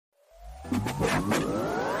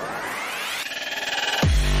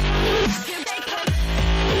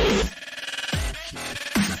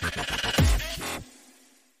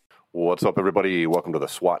What's up, everybody? Welcome to the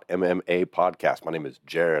SWAT MMA podcast. My name is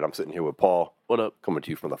Jarrod. I'm sitting here with Paul. What up? Coming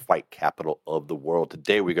to you from the fight capital of the world.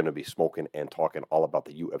 Today, we're going to be smoking and talking all about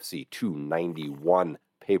the UFC 291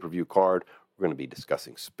 pay-per-view card. We're going to be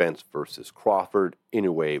discussing Spence versus Crawford,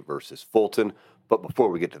 Inoue versus Fulton. But before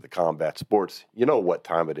we get to the combat sports, you know what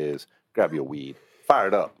time it is. Grab your weed. Fire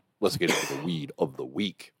it up. Let's get into the weed of the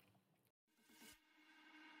week.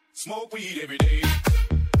 Smoke weed every day.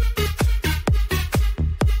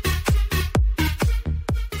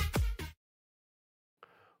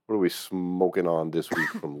 What are we smoking on this week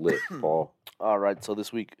from Lit, Paul? All right, so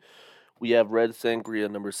this week we have Red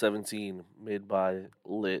Sangria number 17, made by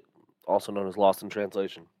Lit, also known as Lost in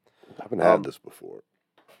Translation. I haven't had this before.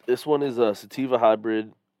 This one is a sativa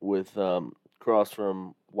hybrid with cross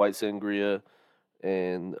from White Sangria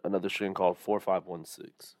and another strain called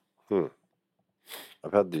 4516.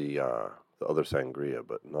 I've had the other sangria,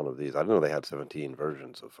 but none of these. I didn't know they had 17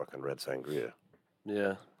 versions of fucking Red Sangria.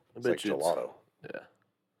 Yeah. It's like gelato. Yeah.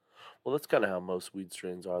 Well, that's kind of how most weed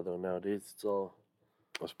strains are, though, nowadays. It's all...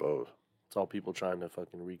 I suppose. It's all people trying to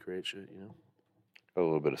fucking recreate shit, you know? Got a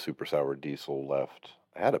little bit of super sour diesel left.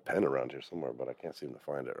 I had a pen around here somewhere, but I can't seem to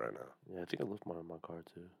find it right now. Yeah, I think I left mine in my car,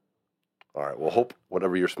 too. All right, well, hope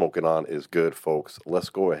whatever you're smoking on is good, folks. Let's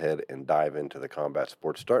go ahead and dive into the combat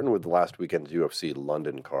sports, starting with the last weekend's UFC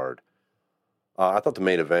London card. I thought the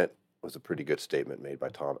main event was a pretty good statement made by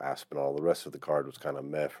Tom Aspinall. The rest of the card was kind of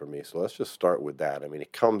meh for me, so let's just start with that. I mean, he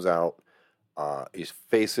comes out, he's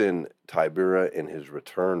facing Tybura in his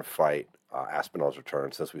return fight, Aspinall's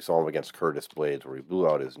return, since we saw him against Curtis Blades where he blew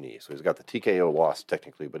out his knee. So he's got the TKO loss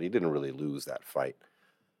technically, but he didn't really lose that fight.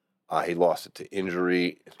 He lost it to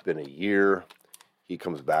injury. It's been a year. He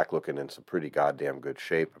comes back looking in some pretty goddamn good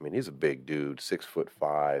shape. I mean, he's a big dude, 6'5",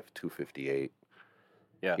 258.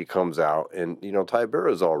 Yeah. He comes out, and, you know,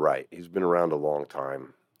 Tybura's all right. He's been around a long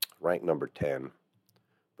time, ranked number 10.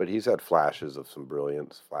 But he's had flashes of some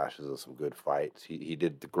brilliance, flashes of some good fights. He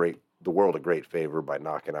did the world a great favor by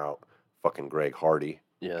knocking out fucking Greg Hardy.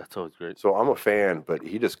 Yeah, that's always great. So I'm a fan, but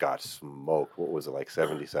he just got smoked. What was it, like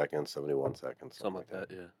 70 seconds, 71 seconds? Something like that,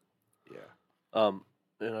 yeah. Yeah.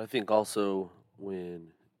 And I think also when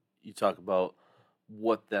you talk about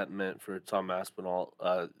what that meant for Tom Aspinall,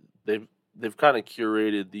 they've kind of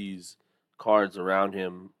curated these cards around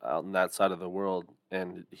him out in that side of the world,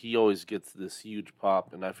 and he always gets this huge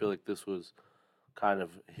pop, and I feel like this was kind of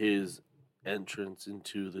his entrance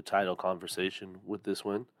into the title conversation with this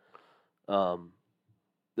win.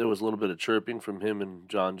 There was a little bit of chirping from him and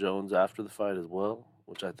John Jones after the fight as well,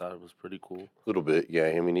 which I thought was pretty cool. A little bit, yeah.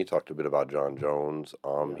 I mean, he talked a bit about John Jones.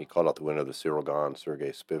 He called out the winner of the Cyril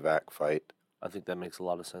Sergey Spivak fight. I think that makes a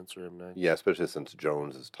lot of sense for him now. Yeah, especially since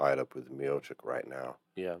Jones is tied up with Miocic right now.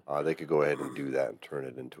 Yeah. They could go ahead and do that and turn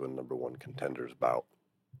it into a number one contender's bout.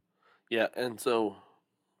 Yeah, and so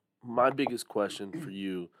my biggest question for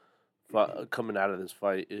you coming out of this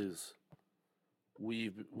fight is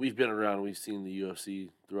we've been around, we've seen the UFC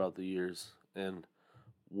throughout the years, and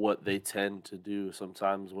what they tend to do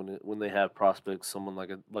sometimes when they have prospects, someone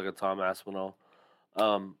like a Tom Aspinall.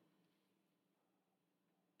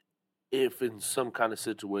 If in some kind of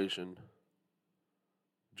situation,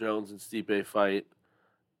 Jones and Stipe fight,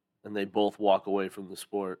 and they both walk away from the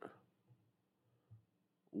sport,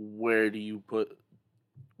 where do you put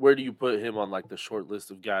him on like the short list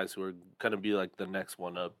of guys who are going to be like the next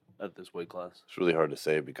one up at this weight class? It's really hard to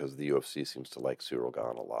say because the UFC seems to like Cyril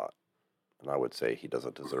Gane a lot. And I would say he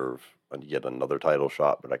doesn't deserve yet another title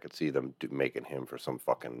shot, but I could see them making him for some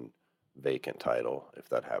fucking vacant title if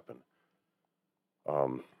that happened.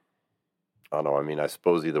 I don't know. I mean, I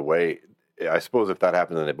suppose either way, if that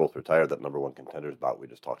happened and they both retired, that number one contender's bout we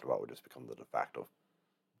just talked about would just become the de facto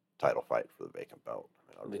title fight for the vacant belt.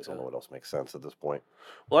 I really don't know what else makes sense at this point.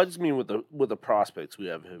 Well, I just mean with the prospects we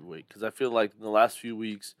have heavyweight, because I feel like in the last few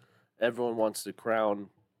weeks, everyone wants to crown,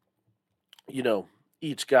 you know,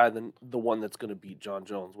 each guy the one that's going to beat John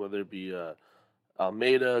Jones, whether it be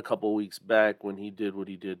Almeida a couple weeks back when he did what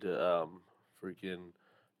he did to freaking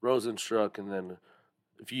Rosenstruck, and then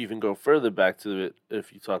if you even go further back to it,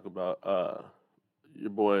 if you talk about your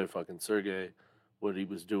boy fucking Sergey, what he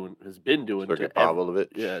has been doing Sergey Pavlovich,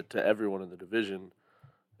 to everyone in the division,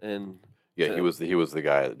 and he was the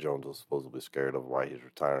guy that Jones was supposedly scared of why he's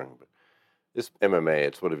retiring. But this MMA,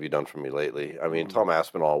 it's what have you done for me lately? I mean, Tom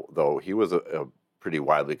Aspinall, though, he was a pretty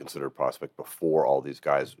widely considered prospect before all these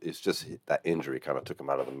guys. It's just that injury kind of took him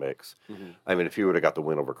out of the mix. Mm-hmm. I mean, if he would have got the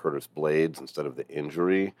win over Curtis Blades instead of the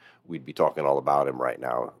injury, we'd be talking all about him right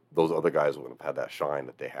now. Those other guys wouldn't have had that shine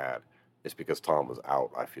that they had. It's because Tom was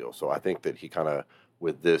out, I feel. So I think that he kind of,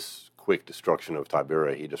 with this quick destruction of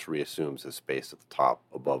Tibera, he just reassumes his space at the top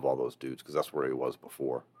above all those dudes because that's where he was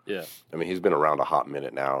before. Yeah. I mean, he's been around a hot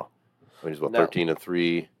minute now. I mean, he's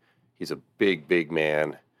 13-3. He's a big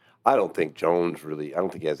man. I don't think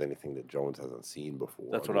he has anything that Jones hasn't seen before.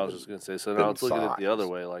 That's what I was just going to say. So now it's looking at it the other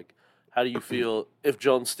way. Like, how do you feel if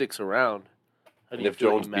Jones sticks around? And if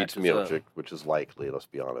Jones beats Miocic, which is likely, let's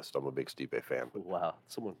be honest, I'm a big Stipe fan. But, wow.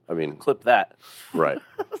 Someone clip that. Right.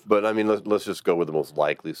 But, I mean, let's just go with the most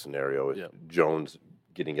likely scenario. Jones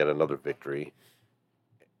getting yet another victory.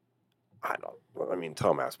 I mean,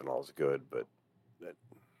 Tom Aspinall is good, but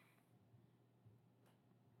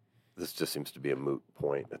this just seems to be a moot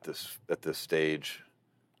point at this stage.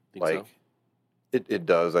 Think so? It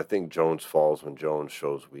does. I think Jones falls when Jones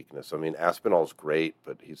shows weakness. I mean, Aspinall's great,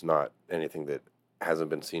 but he's not anything that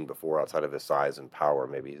hasn't been seen before outside of his size and power.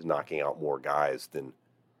 Maybe he's knocking out more guys than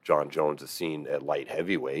John Jones has seen at light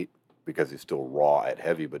heavyweight because he's still raw at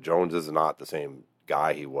heavy. But Jones is not the same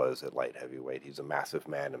guy he was at light heavyweight. He's a massive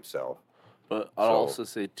man himself. But I'll also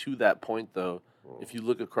say to that point, though, if you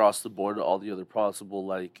look across the board at all the other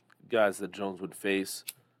possible guys that Jones would face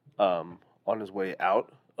on his way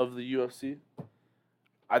out of the UFC,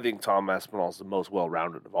 I think Tom Aspinall is the most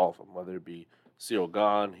well-rounded of all of them, whether it be Cyril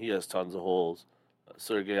Gane, he has tons of holes.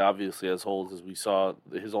 Sergey obviously has holes, as we saw.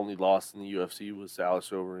 His only loss in the UFC was to Alex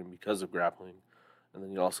Overeem because of grappling. And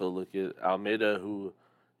then you also look at Almeida, who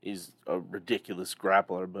is a ridiculous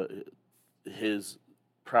grappler, but his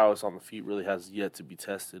prowess on the feet really has yet to be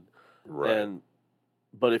tested. Right.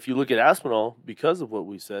 But if you look at Aspinall, because of what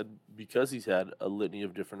we said, because he's had a litany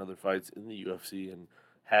of different other fights in the UFC and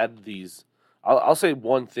had these, I'll say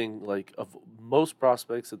one thing, of most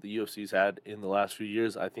prospects that the UFC's had in the last few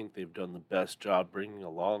years, I think they've done the best job bringing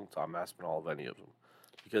along Tom Aspinall of any of them.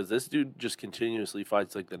 Because this dude just continuously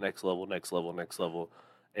fights the next level.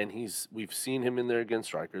 And we've seen him in there against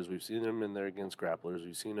strikers, we've seen him in there against grapplers,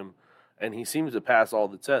 we've seen him, and he seems to pass all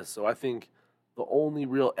the tests. So I think the only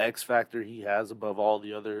real X factor he has above all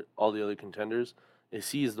the other contenders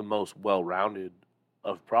is he is the most well-rounded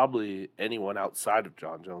of probably anyone outside of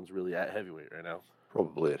John Jones really at heavyweight right now.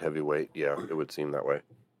 Probably at heavyweight, yeah, it would seem that way.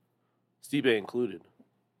 Stipe included.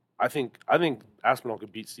 I think Aspinall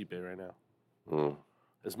could beat Stipe right now.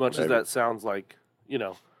 As much as that sounds like,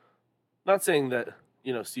 not saying that,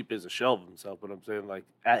 Stipe is a shell of himself, but I'm saying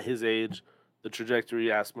at his age, the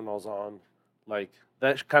trajectory Aspinall's on,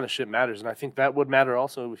 that kind of shit matters. And I think that would matter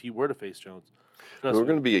also if he were to face Jones. We're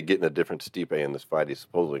going to be getting a different Stipe in this fight. He's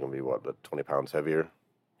supposedly going to be, 20 pounds heheavier?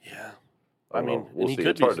 Yeah. I mean, we'll see.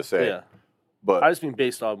 It's hard to say. Yeah. But I just mean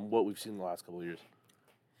based on what we've seen in the last couple of years.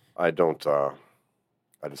 I don't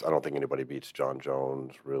think anybody beats John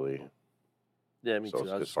Jones, really. Yeah, me too.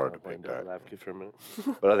 It's hard to pick that. Advocate for a minute.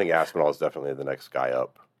 But I think Aspinall is definitely the next guy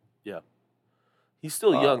up. Yeah. He's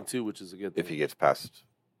still young, too, which is a good thing. If he gets past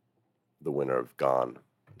the winner of Gane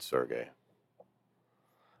and Sergey.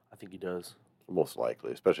 I think he does. Most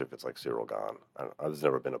likely, especially if it's Cyril Gane. I've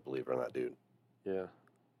never been a believer in that dude. Yeah.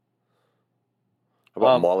 How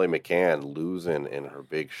about Molly McCann losing in her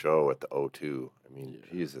big show at the O2? I mean,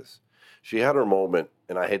 Jesus. She had her moment,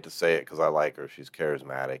 and I hate to say it because I like her. She's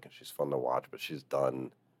charismatic and she's fun to watch, but she's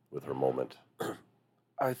done with her moment.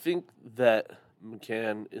 I think that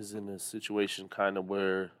McCann is in a situation kind of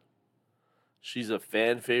where she's a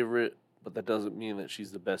fan favorite, but that doesn't mean that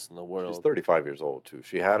she's the best in the world. She's 35 years old, too.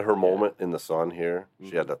 She had her moment in the sun here.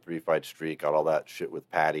 Mm-hmm. She had that 3-fight streak, got all that shit with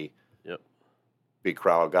Patty. Yep. Big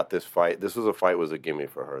crowd, got this fight. This was a gimme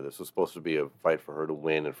for her. This was supposed to be a fight for her to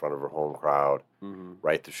win in front of her home crowd,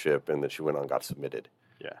 right the ship, and then she went on and got submitted.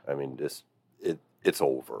 Yeah. I mean, it's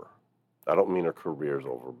over. I don't mean her career's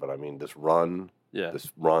over, but I mean this run,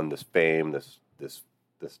 this fame, this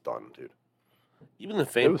done, dude. Even the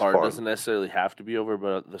fame part doesn't necessarily have to be over,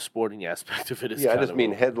 but the sporting aspect of it is I just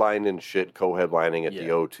mean headlining shit, co-headlining at the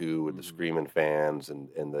O2 with the screaming fans and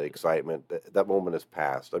the excitement. That moment has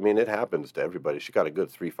passed. I mean, it happens to everybody. She got a good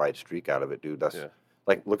 3-fight streak out of it, dude. That's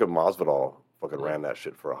look at Masvidal. Fucking ran that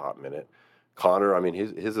shit for a hot minute. Conor, I mean,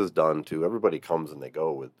 his is done, too. Everybody comes and they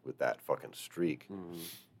go with that fucking streak. Mm-hmm.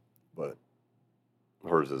 But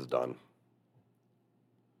hers is done.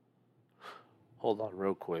 Hold on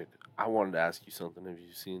real quick. I wanted to ask you something. Have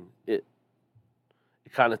you seen it?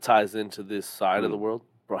 It kind of ties into this side of the world.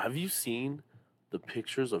 Bro, have you seen the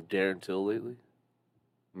pictures of Darren Till lately?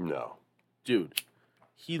 No. Dude,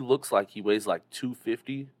 he looks like he weighs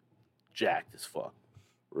 250, jacked as fuck.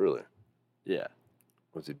 Really? Yeah.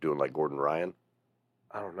 Was he doing like Gordon Ryan?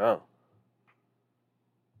 I don't know.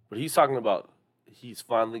 But he's talking about he's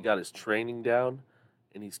finally got his training down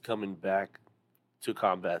and he's coming back to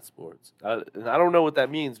combat sports. And I don't know what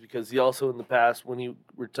that means because he also in the past when he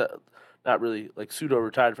not really like pseudo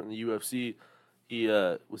retired from the UFC, he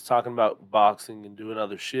was talking about boxing and doing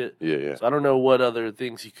other shit. Yeah. So I don't know what other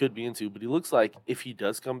things he could be into, but he looks like if he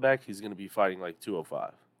does come back, he's going to be fighting like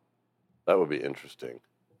 205. That would be interesting.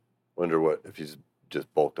 Wonder what if he's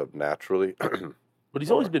just bulked up naturally. But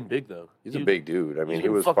he's always been big though. He's a big dude. I mean, he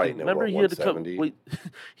was fucking, fighting at remember what, he had to cut 170? weight.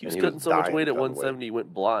 He was And cutting so much dying weight at cutting 170, he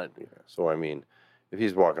went blind. Yeah. So I mean, if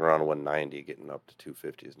he's walking around 190, getting up to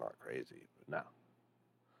 250 is not crazy. No.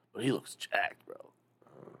 But he looks jacked, bro.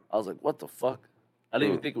 I was like, what the fuck? I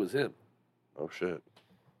didn't even think it was him. Oh shit.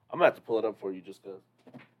 I'm gonna have to pull it up for you just because.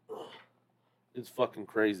 It's fucking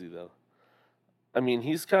crazy though. I mean,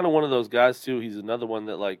 he's kind of one of those guys too. He's another one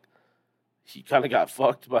that like he kind of got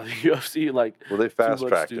fucked by the UFC. Like, well, they fast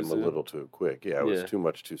tracked him soon. a little too quick. Yeah, it was too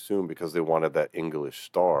much too soon because they wanted that English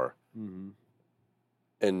star,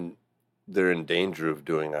 and they're in danger of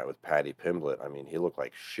doing that with Paddy Pimblett. I mean, he looked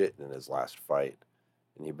like shit in his last fight,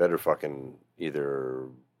 and he better fucking either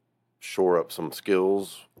shore up some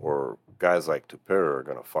skills or guys like Tupera are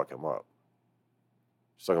gonna fuck him up.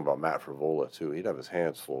 Just talking about Matt Frivola too. He'd have his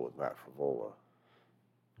hands full with Matt Frivola.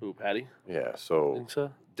 Who, Patty? Yeah, so Think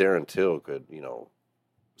so? Darren Till could,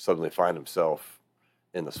 suddenly find himself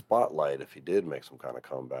in the spotlight if he did make some kind of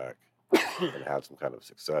comeback and had some kind of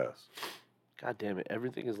success. God damn it.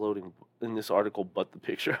 Everything is loading in this article but the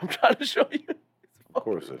picture I'm trying to show you. Of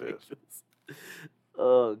course it is.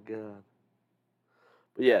 Oh, God.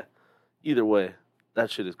 But yeah, either way, that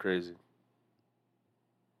shit is crazy.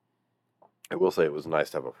 I will say it was nice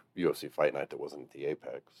to have a UFC fight night that wasn't at the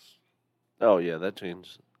Apex. Oh, yeah, that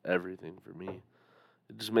changed everything for me.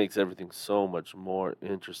 It just makes everything so much more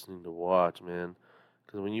interesting to watch, man.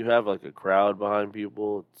 Because when you have like a crowd behind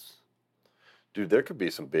people, it's... Dude, there could be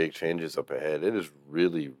some big changes up ahead. It is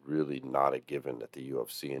really, really not a given that the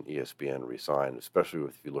UFC and ESPN resign, especially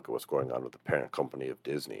if you look at what's going on with the parent company of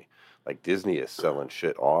Disney. Like, Disney is selling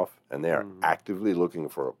shit off, and they are actively looking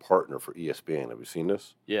for a partner for ESPN. Have you seen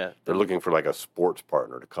this? Yeah. They're looking for like a sports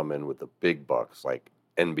partner to come in with the big bucks, like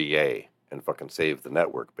NBA, and fucking save the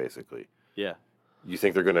network, basically. Yeah. You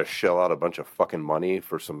think they're going to shell out a bunch of fucking money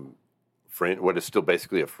for some what is still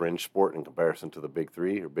basically a fringe sport in comparison to the big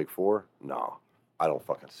three or big four? No, I don't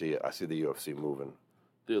fucking see it. I see the UFC moving.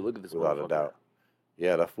 Dude, look at this without a doubt.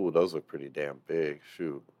 Yeah, that fool does look pretty damn big.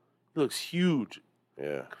 Shoot. He looks huge.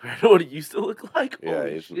 Yeah. Compared to what he used to look like? Yeah,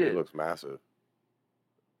 he looks massive.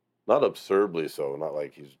 Not absurdly so. Not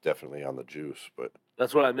like he's definitely on the juice, but...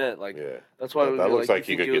 That's what I meant. Like, yeah. That's why that looks like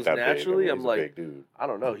he could get that naturally. big. I'm like, big dude. I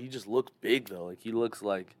don't know. He just looks big though. Like he looks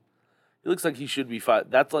like he should be fight.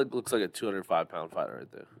 That's like looks like a 205-pound fighter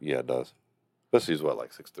right there. Yeah, it does. Especially he's what,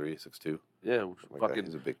 like 6'3", 6'2"? Yeah, fucking.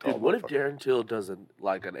 He's a big tall. Dude, what if Darren Till does an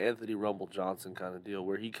Anthony Rumble Johnson kind of deal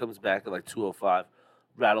where he comes back at like 205,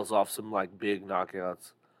 rattles off some like big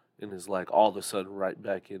knockouts, and is like all of a sudden right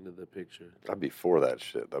back into the picture? I'd be for that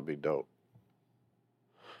shit. That'd be dope.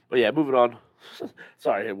 But yeah, moving on.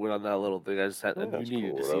 Sorry, I went on that little thing. I just had you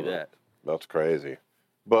needed to see that. That's crazy.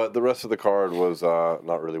 But the rest of the card was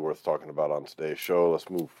not really worth talking about on today's show. Let's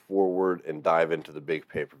move forward and dive into the big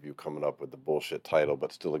pay-per-view coming up with the bullshit title,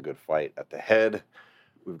 but still a good fight at the head.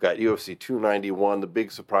 We've got UFC 291. The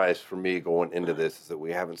big surprise for me going into this is that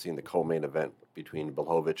we haven't seen the co-main event between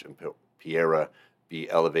Blachowicz and Pereira be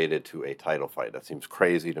elevated to a title fight. That seems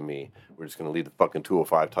crazy to me. We're just going to leave the fucking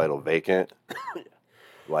 205 title vacant.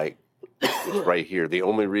 Like, it's right here. The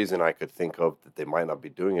only reason I could think of that they might not be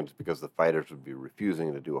doing it is because the fighters would be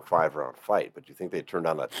refusing to do a 5-round fight. But you think they'd turn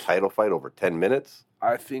down a title fight over 10 minutes?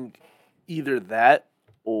 I think either that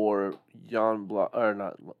or Yuri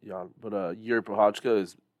Prochazka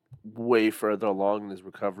is way further along in his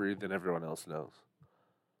recovery than everyone else knows.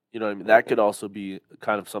 You know what I mean? That could also be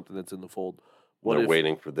kind of something that's in the fold. They're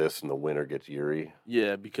waiting for this and the winner gets Yuri?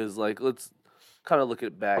 Yeah, because, like, let's kind of look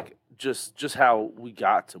at back just how we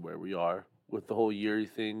got to where we are with the whole Yuri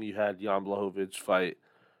thing. You had Jan Blachowicz fight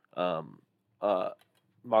Magomed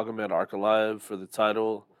Ankalaev for the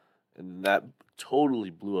title, and that totally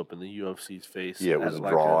blew up in the UFC's face. Yeah, it was a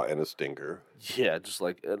draw and a stinker. Yeah, just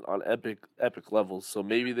like on epic levels. So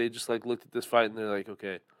maybe they just like looked at this fight and they're like,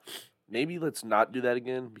 okay, maybe let's not do that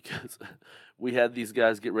again because we had these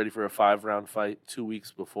guys get ready for a 5-round fight 2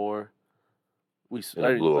 weeks before. We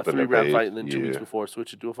blew up a in their 3-round face. fight, and then 2 weeks before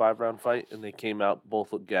switched it to a 5-round fight, and they came out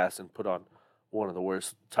both looked gassed and put on one of the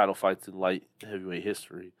worst title fights in light heavyweight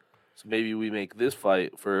history. So maybe we make this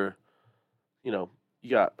fight for you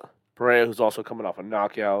got Pereira, who's also coming off a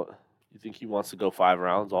knockout. You think he wants to go 5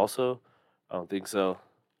 rounds also? I don't think so.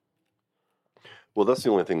 Well, that's the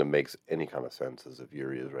only thing that makes any kind of sense is if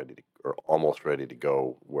Yuri is ready to, or almost ready to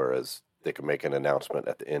go, whereas they can make an announcement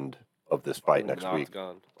at the end of this fight next week.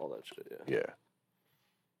 Octagon, all that shit, Yeah.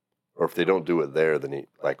 Or if they don't do it there, then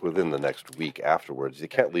like within the next week afterwards, you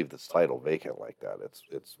can't leave this title vacant like that.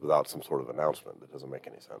 It's without some sort of announcement. That doesn't make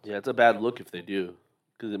any sense. Yeah, it's a bad look if they do,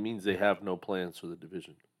 because it means they have no plans for the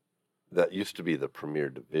division. That used to be the premier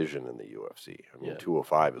division in the UFC. I mean, Yeah.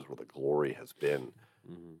 205 is where the glory has been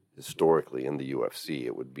historically in the UFC.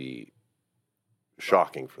 It would be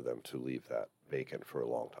shocking for them to leave that vacant for a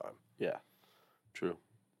long time. Yeah, true.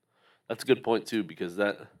 That's a good point too, because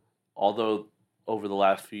although over the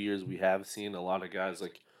last few years we have seen a lot of guys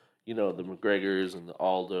like, the McGregors and the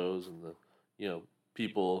Aldos and the,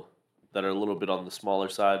 people that are a little bit on the smaller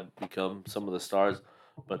side become some of the stars,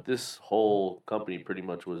 but this whole company pretty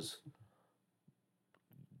much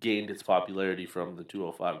gained its popularity from the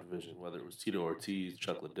 205 division, whether it was Tito Ortiz,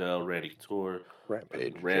 Chuck Liddell, Randy Couture,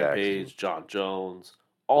 Rampage, John Jones.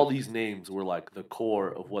 All these names were like the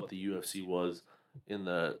core of what the UFC was in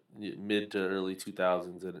the mid to early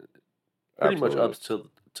 2000s, and pretty much up to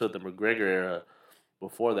the McGregor era.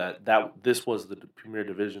 Before that this was the premier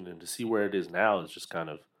division, and to see where it is now is just kind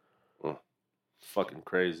of fucking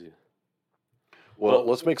crazy. Well,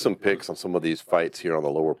 let's make some picks on some of these fights here on the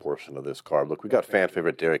lower portion of this card. Look, we got fan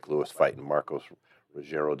favorite Derek Lewis fighting Marcos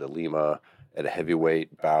Rogero de Lima at a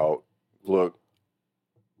heavyweight bout. Look,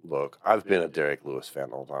 I've been a Derek Lewis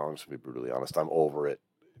fan all the time. I'm just going to be brutally honest. I'm over it.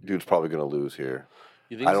 Dude's probably going to lose here.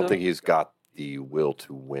 You think I don't so? think he's got the will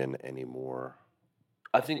to win anymore.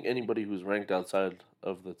 I think anybody who's ranked outside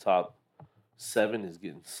of the top 7 is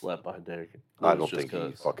getting slept by Derek Lewis. I don't think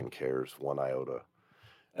he fucking cares one iota.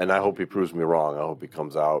 And I hope he proves me wrong. I hope he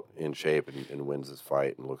comes out in shape and wins this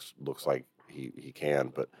fight and looks like he can.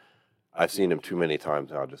 But I've seen him too many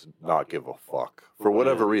times now just not give a fuck. For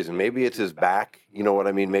whatever reason. Maybe it's his back. You know what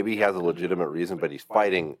I mean? Maybe he has a legitimate reason, but he's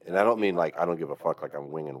fighting. And I don't mean like I don't give a fuck like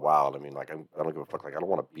I'm winging wild. I mean like I don't give a fuck like I don't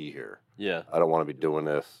want to be here. Yeah. I don't want to be doing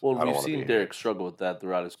this. Well, we've seen Derek struggle with that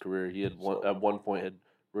throughout his career. He had at one point had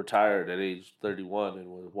retired at age 31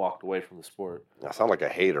 and walked away from the sport. I sound like a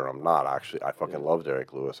hater. I'm not, actually. I fucking love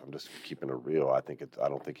Derek Lewis. I'm just keeping it real. I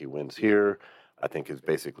don't think he wins here. I think he's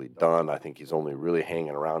basically done. I think he's only really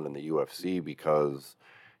hanging around in the UFC because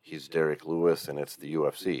he's Derek Lewis and it's the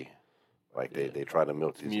UFC. Like they try to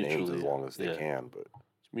milk these names as long as they can, but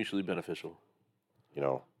it's mutually beneficial.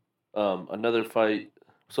 Another fight.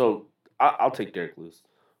 So I'll take Derek Lewis,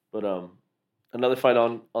 but another fight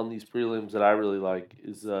on these prelims that I really like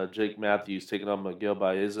is Jake Matthews taking on Miguel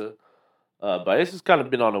Baeza. Baeza's kind of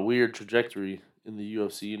been on a weird trajectory in the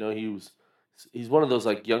UFC. He's one of those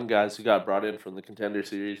like young guys who got brought in from the Contender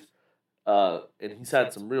Series, and he's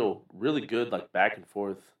had some really good like back and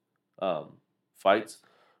forth fights.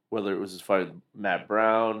 Whether it was his fight with Matt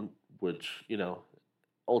Brown, which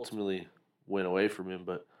ultimately went away from him,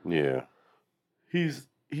 but yeah, he's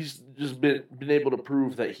just been able to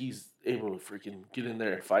prove that he's able to freaking get in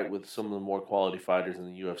there and fight with some of the more quality fighters in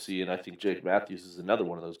the UFC. And I think Jake Matthews is another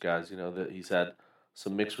one of those guys, that he's had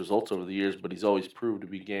some mixed results over the years, but he's always proved to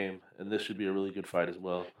be game. And this should be a really good fight as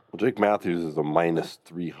well. Well, Jake Matthews is a minus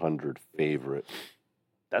 300 favorite.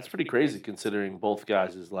 That's pretty crazy considering both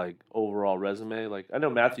guys' like overall resume. Like I know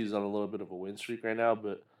Matthews is on a little bit of a win streak right now,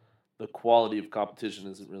 but the quality of competition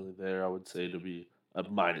isn't really there, I would say, to be a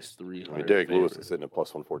minus 300. I mean, Derek Lewis is sitting at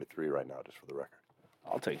plus 143 right now, just for the record.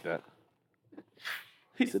 I'll take that.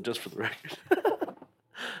 He said just for the record.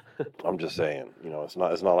 I'm just saying, it's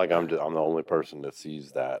not like I'm the only person that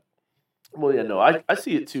sees that. Well, yeah, no, I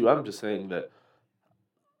see it too. I'm just saying that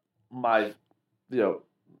my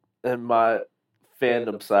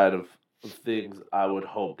fandom side of things, I would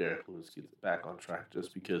hope Derek Lewis gets back on track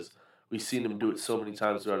just because we've seen him do it so many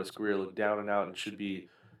times throughout his career, look down and out and should be,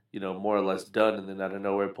 more or less done, and then out of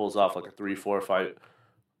nowhere pulls off like a 3-4 fight,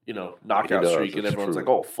 knockout streak, and everyone's like,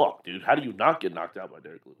 oh, fuck, dude, how do you not get knocked out by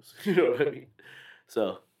Derek Lewis? You know what I mean?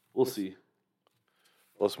 So, we'll see.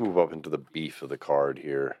 Let's move up into the beef of the card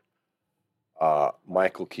here.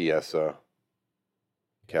 Michael Chiesa,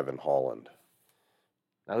 Kevin Holland.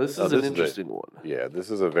 Now, this is an interesting one. Yeah,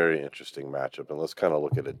 this is a very interesting matchup, and let's kind of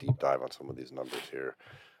look at a deep dive on some of these numbers here.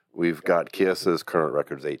 We've got Chiesa's current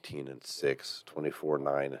record's 18-6,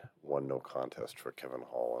 24-9, 1 no contest for Kevin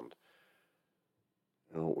Holland.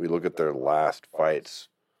 We look at their last fights.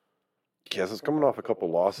 Chiesa's coming off a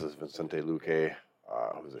couple losses. Vicente Luque,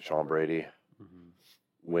 who's a Sean Brady,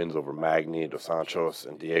 wins over Magny, Dos Santos,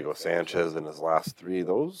 and Diego Sanchez in his last 3.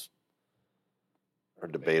 Those are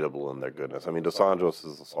debatable in their goodness. I mean, Dos Anjos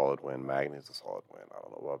is a solid win. Magny's a solid win. I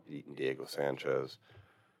don't know about beating Diego Sanchez.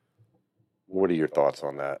 What are your thoughts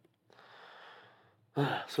on that?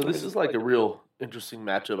 So this is like a real interesting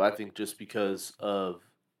matchup, I think, just because of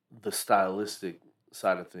the stylistic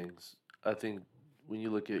side of things. I think when you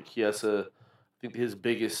look at Chiesa, I think his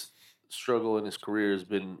biggest struggle in his career has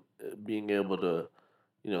been being able to,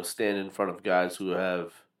 stand in front of guys who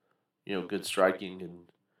have, good striking. And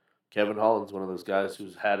Kevin Holland's one of those guys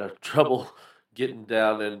who's had a trouble getting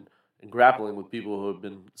down and grappling with people who have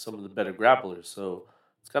been some of the better grapplers. So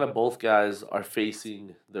it's kind of both guys are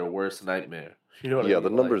facing their worst nightmare. You know what I mean? The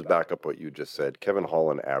numbers back up what you just said. Kevin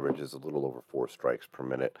Holland averages a little over 4 strikes per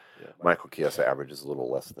minute. Yeah. Michael Chiesa averages a little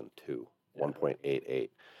less than 2, 1.88.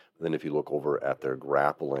 Then if you look over at their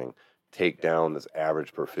grappling, takedown is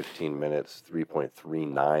average per 15 minutes,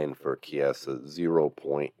 3.39 for Chiesa,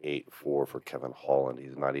 0.84 for Kevin Holland.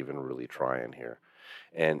 He's not even really trying here.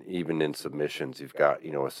 And even in submissions, you've got,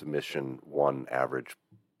 a submission 1 average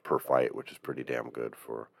per fight, which is pretty damn good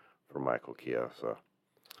for Michael Chiesa.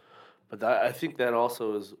 But I think that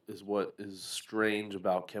also is what is strange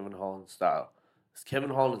about Kevin Holland's style. Kevin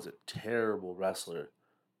Holland is a terrible wrestler,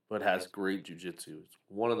 but has great jiu-jitsu. It's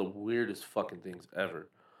one of the weirdest fucking things ever.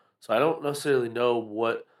 So I don't necessarily know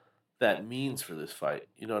what that means for this fight.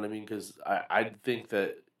 You know what I mean? Because I think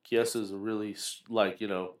that Chiesa is a really,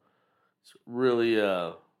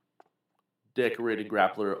 really decorated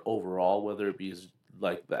grappler overall, whether it be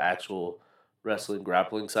like the actual wrestling,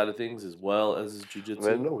 grappling side of things as well as his jiu-jitsu.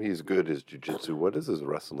 I know he's good at jiu-jitsu. What is his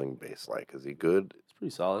wrestling base like? Is he good? It's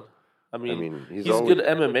pretty solid. I mean he's always a good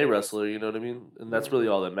MMA wrestler, you know what I mean? And that's really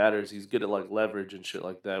all that matters. He's good at like leverage and shit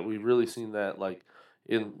like that. We've really seen that like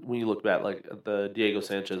when you look back like at the Diego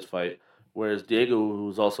Sanchez fight, whereas Diego,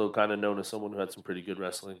 who's also kind of known as someone who had some pretty good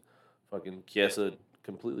wrestling, fucking Chiesa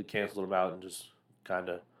completely canceled him out and just kind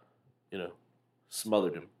of,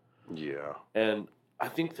 smothered him. Yeah. And I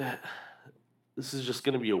think that this is just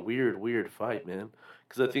going to be a weird fight, man.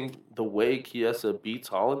 Because I think the way Chiesa beats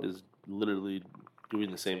Holland is literally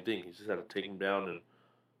doing the same thing. He's just had to take him down and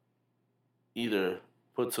either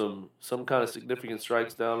put some kind of significant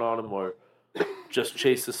strikes down on him or just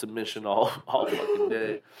chase the submission all fucking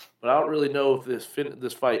day. But I don't really know if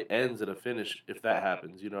this fight ends in a finish if that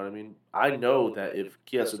happens. You know what I mean? I know that if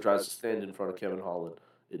Chiesa tries to stand in front of Kevin Holland,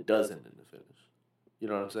 it does end in a finish. You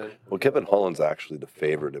know what I'm saying? Well, Kevin Holland's actually the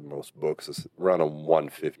favorite in most books. It's around a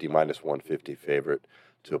 150, minus 150 favorite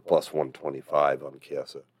to a plus 125 on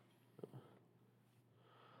Chiesa.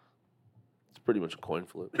 It's pretty much a coin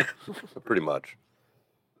flip. Pretty much.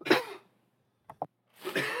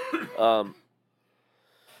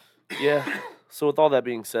 Yeah. So with all that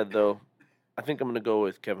being said, though, I think I'm going to go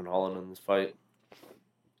with Kevin Holland in this fight.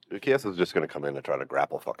 Chiesa's just going to come in and try to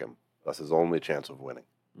grapple fuck him. That's his only chance of winning.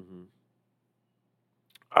 Mm-hmm.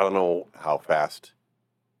 I don't know how fast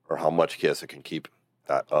or how much Chiesa can keep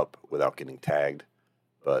that up without getting tagged,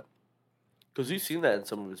 but because you've seen that in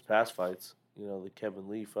some of his past fights. The Kevin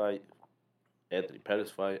Lee fight, Anthony Pettis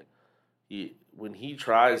fight. When he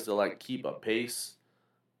tries to like keep a pace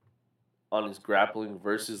on his grappling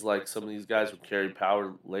versus like some of these guys who carry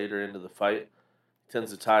power later into the fight, he tends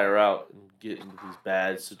to tire out and get into these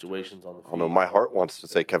bad situations on the feet. I don't know. My heart wants to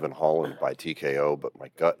say Kevin Holland by TKO, but my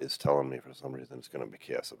gut is telling me for some reason it's going to be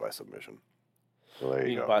Chiesa by submission. So there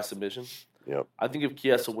you go. By submission? Yep. I think if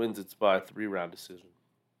Chiesa wins, it's by a 3-round decision.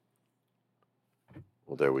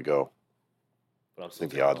 Well, there we go. But I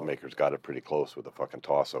think the odds makers got it pretty close with a fucking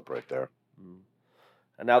toss-up right there. Mm.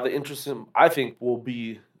 And now the interesting, I think, will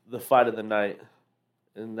be the fight of the night,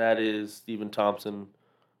 and that is Stephen Thompson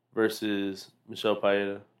versus Michel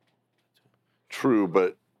Paeta. True,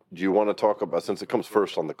 but do you want to talk about, since it comes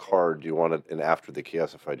first on the card, do you want to, and after the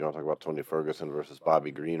Chiesa fight, do you want to talk about Tony Ferguson versus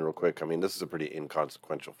Bobby Green real quick? I mean, this is a pretty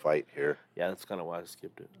inconsequential fight here. Yeah, that's kind of why I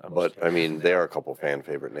skipped it. I mean, they are a couple fan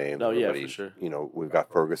favorite names. Oh, yeah, for sure. We've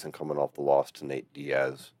got Ferguson coming off the loss to Nate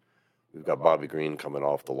Diaz. We've got Bobby Green coming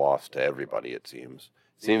off the loss to everybody, it seems.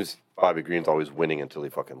 It seems Bobby Green's always winning until he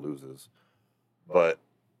fucking loses. But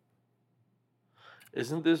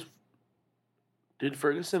isn't this... Did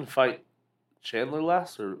Ferguson fight Chandler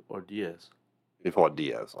last or Diaz? He fought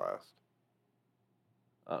Diaz last.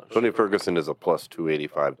 Oh, Tony Ferguson is a plus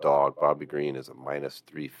 285 dog. Bobby Green is a minus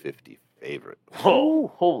 350 favorite.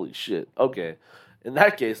 Oh, holy shit. Okay. In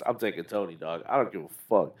that case, I'm taking Tony, dog. I don't give a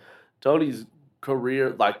fuck. Tony's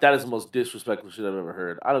career, like, that is the most disrespectful shit I've ever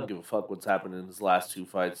heard. I don't give a fuck what's happened in his last 2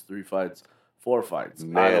 fights, 3 fights, 4 fights.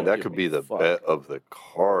 Man, that could be the bet of the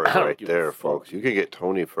card right there, folks. You could get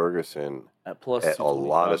Tony Ferguson At plus At a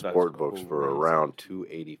lot of 225, sport that's books for crazy. around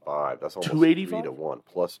 285. That's almost 285? 3-1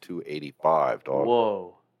 plus 285, dog.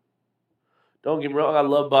 Whoa. Don't get me wrong, I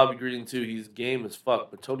love Bobby Green too. He's game as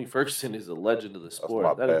fuck, but Tony Ferguson is a legend of the That's sport.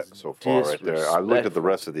 my That bet is so far right there. I looked at the disrespectful.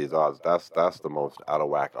 rest of these odds. That's the most out of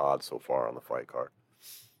whack odds so far on the fight card.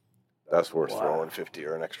 That's worth throwing 50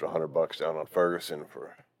 or an extra $100 down on Ferguson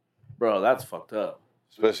for. Bro, that's fucked up.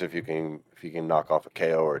 Especially if you can knock off a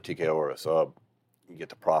KO or a TKO or a sub, you get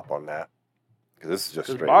the prop on that. Because this is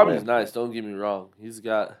just straight Bobby's win. nice, don't get me wrong.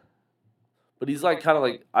 But he's like kind of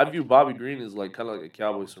like, I view Bobby Green as like kind of like a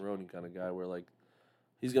Cowboy Cerrone kind of guy where like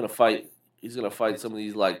he's gonna fight some of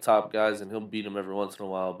these like top guys and he'll beat them every once in a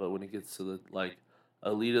while. But when he gets to the like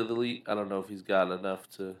elite of the elite, I don't know if he's got enough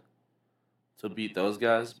to beat those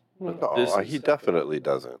guys. But No, he definitely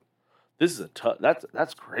doesn't. This is a tough.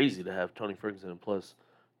 That's crazy to have Tony Ferguson plus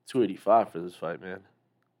 285 for this fight, man.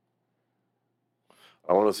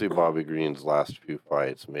 I want to see Bobby Green's last few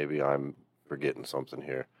fights. Maybe I'm forgetting something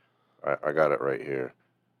here. I got it right here.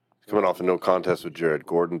 He's coming off a no contest with Jarrod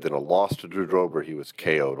Gordon, then a loss to Drew Drober, he was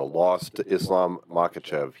KO'd. A loss to Islam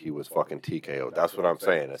Makhachev, he was fucking TKO'd. That's what I'm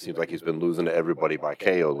saying. It seems like he's been losing to everybody by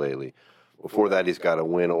KO lately. Before that, he's got a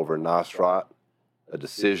win over Nasrat, a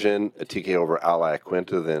decision, a TKO over Ali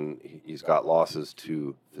Quinta, then he's got losses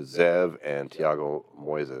to Fizev and Thiago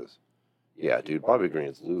Moises. Yeah, dude, Bobby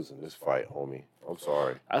Green's losing this fight, homie. I'm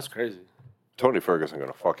sorry. That's crazy. Tony Ferguson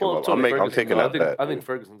gonna fuck him up. I'm taking that bet. I think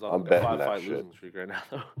Ferguson's on I'm a betting 5-fight that losing streak right now,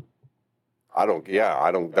 though. I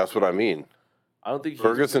don't. That's what I mean. I don't think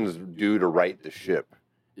Ferguson's due to right the ship.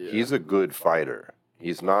 Yeah. He's a good fighter.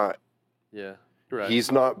 He's not. Yeah, you're right.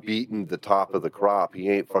 He's not beating the top of the crop. He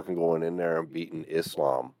ain't fucking going in there and beating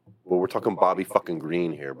Islam. Well, we're talking Bobby fucking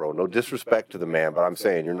Green here, bro. No disrespect to the man, but I'm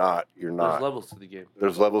saying you're not. There's levels to the game.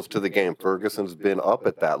 There's levels to the game. Ferguson's been up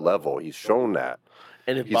at that level. He's shown that.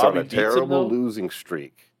 And if He's Bobby on a beats him, terrible though, losing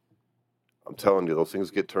streak. I'm telling you, those things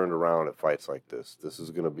get turned around at fights like this. This is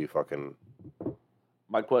gonna be fucking.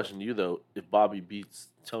 my question to you though, if Bobby beats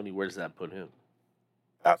Tony, where does that put him?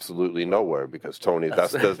 Absolutely nowhere, because Tony,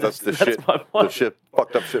 that's the that's shit, my point. the shit,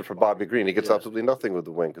 fucked up shit for Bobby Green. He gets Yeah. absolutely nothing with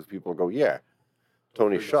the win because people go, yeah,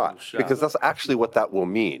 Tony Ferguson shot. shot. Because that's actually what that will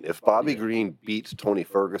mean. If Bobby Yeah. Green beats Tony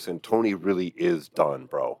Ferguson, Tony really is done,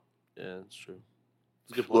 bro. Yeah, that's true.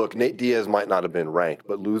 It's a good point. Look, Nate Diaz might not have been ranked,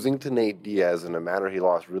 but losing to Nate Diaz in the manner he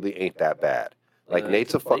lost really ain't that bad. Like,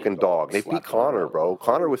 Nate's a fucking dog. Nate beat slapped Connor, him. bro.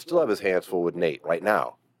 Connor would still have his hands full with Nate right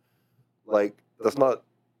now. Like, that's not...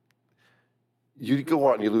 You go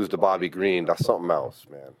out and you lose to Bobby Green, that's something else,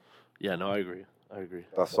 man. Yeah, no, I agree.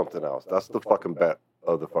 That's something else. That's the fucking bet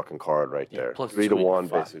of the fucking card right Yeah, there. plus 3-1,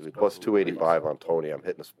 285. basically. Plus 285 on Tony. I'm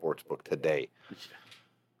hitting the sports book today.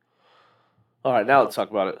 All right, now let's talk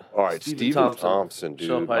about it. All right, Stephen Thompson, dude.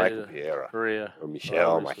 Michel Michael Pereira. Pereira. Or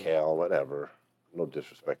Michelle, Obviously. Michael, whatever. No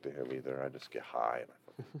disrespect to him either. I just get high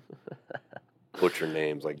and butcher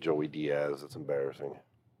names like Joey Diaz. It's embarrassing.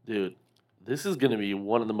 Dude, this is going to be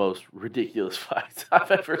one of the most ridiculous fights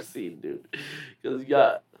I've ever seen, dude. Because you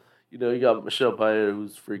got Michel Pereira,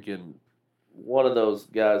 who's freaking one of those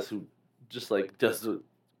guys who just like does the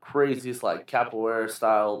craziest like capoeira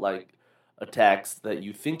style like attacks that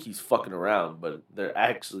you think he's fucking around, but they're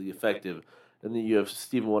actually effective. And then you have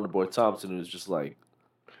Stephen Wonderboy Thompson, who's just like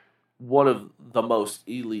one of the most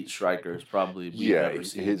elite strikers probably we've ever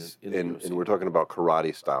seen. In the UFC. And we're talking about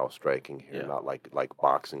karate style striking here, Yeah. not like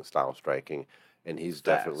boxing style striking. And he's Fast.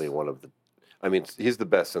 definitely one of the. I mean, he's the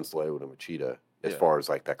best since Lyoto Machida as far as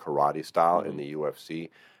like that karate style in the UFC.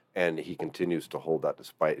 And he continues to hold that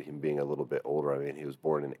despite him being a little bit older. I mean, he was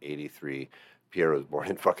born in '83. Pierre was born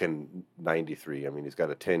in fucking '93. I mean, he's got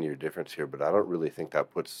a 10-year difference here, but I don't really think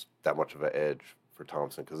that puts that much of an edge for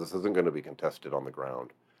Thompson because this isn't going to be contested on the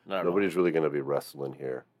ground. Nobody's really going to be wrestling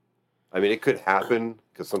here. I mean, it could happen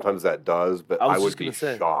because sometimes that does, but I would be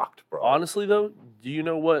shocked, bro. Honestly, though, do you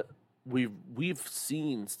know what we've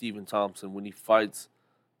seen Stephen Thompson when he fights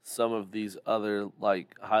some of these other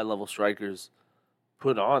like high level strikers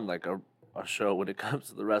put on like a show when it comes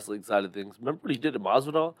to the wrestling side of things. Remember what he did to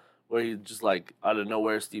Masvidal, where he just like out of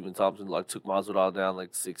nowhere, Stephen Thompson like took Masvidal down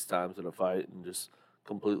like 6 times in a fight and just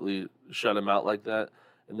completely shut him out like that.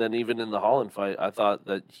 And then even in the Holland fight, I thought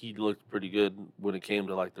that he looked pretty good when it came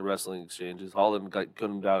to like the wrestling exchanges. Holland cut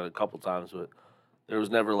him down a couple times, but there was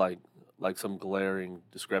never like some glaring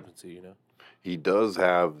discrepancy, you know. He does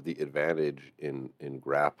have the advantage in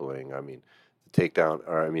grappling. I mean,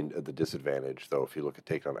 the disadvantage though, if you look at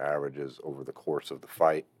takedown averages over the course of the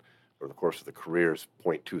fight or the course of the career, is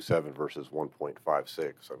 0.27 versus 1.56.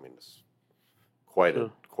 I mean, it's quite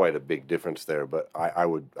a big difference there. But I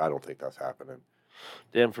don't think that's happening.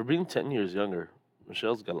 Damn, for being 10 years younger,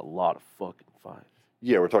 Michelle's got a lot of fucking fights.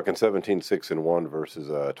 Yeah, we're talking 17-6-1 versus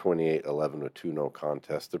 28-11 with 2 no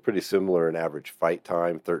contests. They're pretty similar in average fight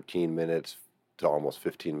time, 13 minutes to almost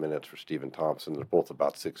 15 minutes for Stephen Thompson. They're both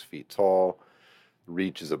about 6 feet tall.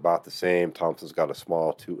 Reach is about the same. Thompson's got a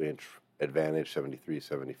small 2-inch advantage,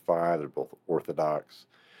 73-75. They're both orthodox.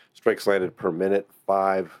 Strikes landed per minute,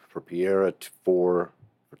 5 for Pereira, 4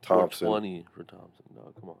 for Thompson. 420 for Thompson.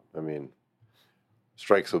 No, come on. I mean,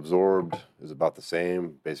 strikes absorbed is about the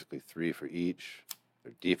same, basically 3 for each.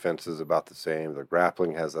 Their defense is about the same. Their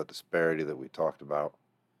grappling has that disparity that we talked about.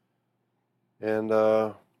 And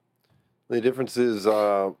the difference is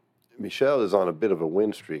Michel is on a bit of a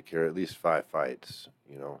win streak here, at least 5 fights,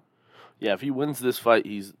 you know. Yeah, if he wins this fight,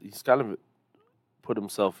 he's kind of put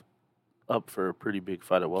himself up for a pretty big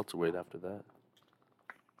fight at welterweight after that.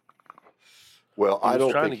 Well, I don't think he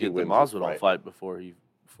was trying to get the Masvidal fight before he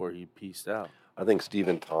pieced out. I think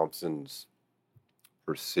Stephen Thompson's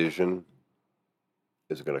precision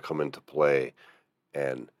is going to come into play,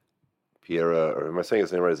 and Pereira, or am I saying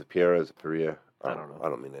his name right? Is it Pereira? Is it Pereira? I don't know. I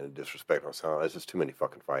don't mean any disrespect on sound. It's just too many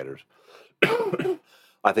fucking fighters.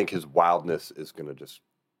 I think his wildness is going to just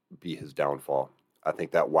be his downfall. I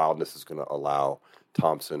think that wildness is going to allow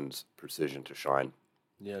Thompson's precision to shine.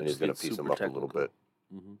 Yeah, and he's going to piece him up a little bit.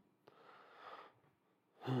 Mm-hmm.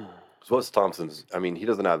 So what's Thompson's? I mean, he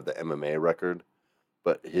doesn't have the MMA record,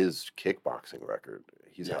 but his kickboxing record,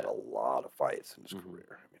 he's had a lot of fights in his career.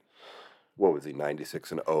 I mean, what was he,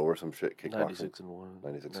 96-0 or some shit? Kickboxing? 96-1.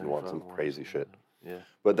 96-1, some crazy shit. Yeah.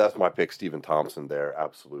 But that's my pick, Stephen Thompson there,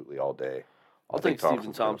 absolutely all day. I'll take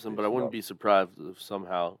Stephen Thompson, but I wouldn't be surprised if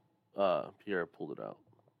somehow Pierre pulled it out.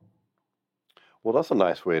 Well, that's a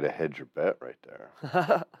nice way to hedge your bet right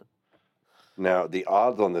there. Now, the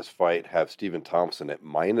odds on this fight have Stephen Thompson at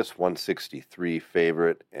 -163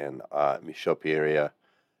 favorite and Michel Pereira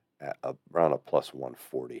at around a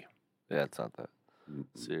 +140. Yeah, it's not that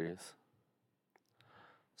serious.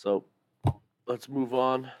 So, let's move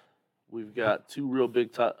on. We've got 2 real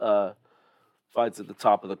big fights at the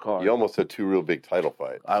top of the card. You almost had 2 real big title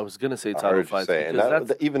fights. I was going to say title fights. Say,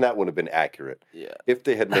 and even that would have been accurate. Yeah. If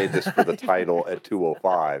they had made this for the title at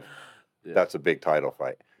 205, that's a big title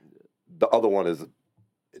fight. The other one is,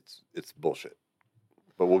 it's bullshit.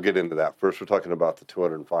 But we'll get into that. First, we're talking about the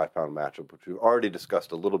 205-pound matchup, which we've already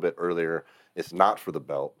discussed a little bit earlier. It's not for the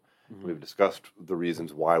belt. Mm-hmm. We've discussed the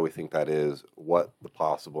reasons why we think that is, what the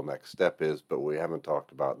possible next step is, but we haven't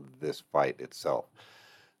talked about this fight itself.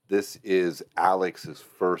 This is Alex's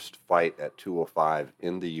first fight at 205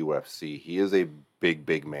 in the UFC. He is a big,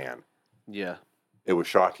 big man. Yeah. It was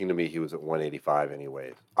shocking to me he was at 185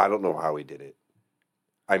 anyways. I don't know how he did it.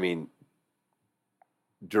 I mean,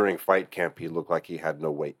 during fight camp, he looked like he had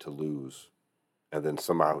no weight to lose, and then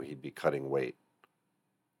somehow he'd be cutting weight.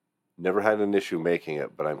 Never had an issue making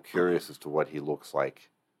it, but I'm curious as to what he looks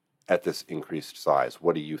like at this increased size.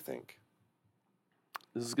 What do you think?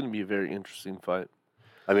 This is going to be a very interesting fight.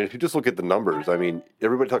 I mean, if you just look at the numbers, I mean,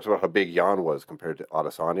 everybody talks about how big Jan was compared to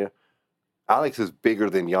Adesanya. Alex is bigger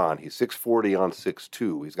than Jan. He's 6'4", Jan's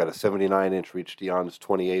 6'2". He's got a 79-inch reach to Jan's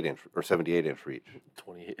 28-inch or 78-inch reach.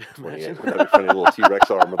 28. 28. That'd be funny, a little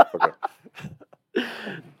T-Rex arm, motherfucker.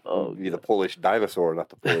 Oh, be the Polish dinosaur, not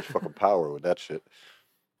the Polish fucking power with that shit.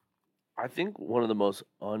 I think one of the most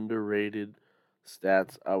underrated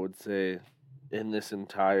stats, I would say, in this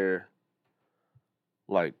entire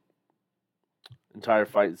fight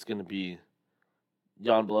is going to be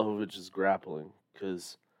Jan Blachowicz' grappling,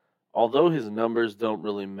 because although his numbers don't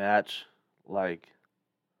really match, the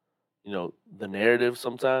narrative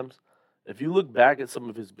sometimes, if you look back at some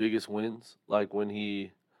of his biggest wins, like when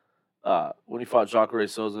he fought Jacare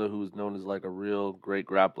Souza, who was known as like a real great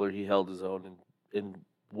grappler, he held his own and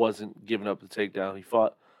wasn't giving up the takedown. He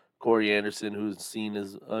fought Corey Anderson, who's seen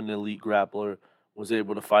as an elite grappler, was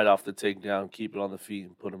able to fight off the takedown, keep it on the feet,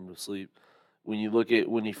 and put him to sleep. When you look at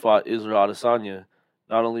when he fought Israel Adesanya,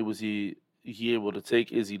 not only was he able to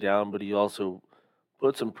take Izzy down, but he also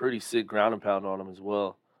put some pretty sick ground and pound on him as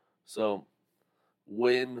well. So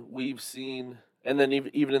when we've seen, and then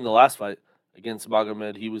even in the last fight against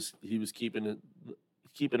Magomed, he was keeping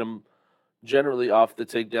him generally off the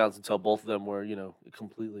takedowns until both of them were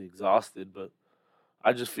completely exhausted. But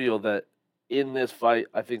I just feel that in this fight,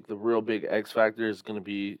 I think the real big X factor is going to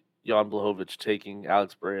be Jan Blachowicz taking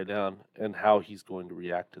Alex Pereira down and how he's going to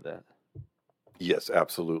react to that. Yes,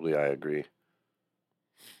 absolutely, I agree.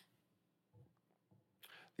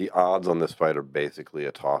 The odds on this fight are basically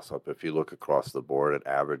a toss-up. If you look across the board, it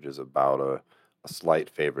averages about a slight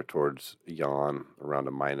favor towards Jan, around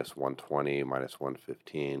a -120,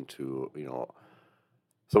 -115 to,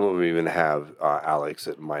 Some of them even have Alex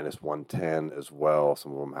at minus 110 as well.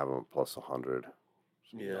 Some of them have him at plus 100.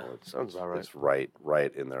 So, Yeah, sounds about right. It's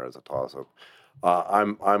right in there as a toss-up.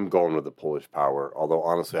 I'm going with the Polish power, although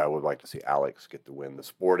honestly I would like to see Alex get the win. The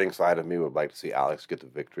sporting side of me would like to see Alex get the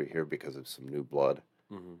victory here because of some new blood.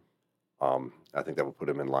 Mm-hmm. I think that would put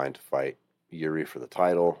him in line to fight Yuri for the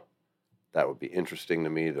title. That would be interesting to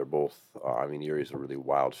me. They're both, Yuri's a really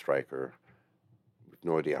wild striker. We have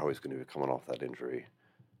no idea how he's going to be coming off that injury.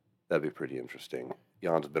 That'd be pretty interesting.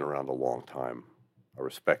 Jan's been around a long time. I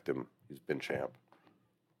respect him. He's been champ.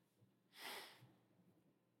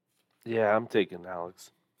 Yeah, I'm taking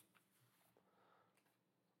Alex.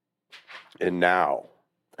 And now,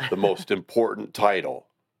 the most important title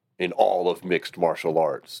in all of mixed martial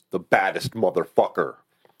arts. The baddest motherfucker.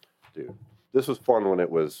 Dude, this was fun when it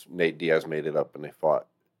was Nate Diaz made it up and they fought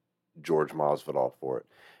George Masvidal for it.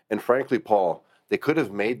 And frankly, Paul, they could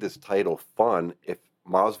have made this title fun if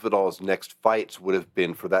Masvidal's next fights would have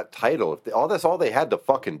been for that title. If that's all they had to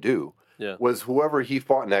fucking do was whoever he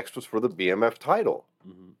fought next was for the BMF title.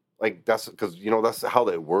 Mm-hmm. Like, that's because, that's how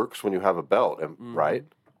it works when you have a belt, right?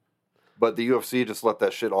 But the UFC just let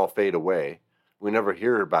that shit all fade away. We never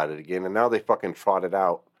hear about it again. And now they fucking trot it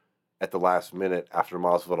out at the last minute after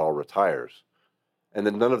Masvidal retires. And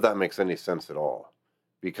then none of that makes any sense at all.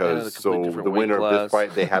 Because the winner of this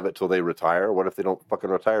fight, they have it till they retire. What if they don't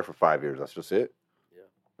fucking retire for 5 years? That's just it?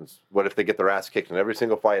 Yeah. What if they get their ass kicked in every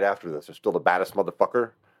single fight after this? They're still the baddest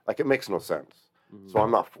motherfucker? Like, it makes no sense. Mm-hmm.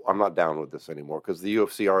 So I'm not down with this anymore because the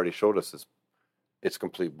UFC already showed us this. It's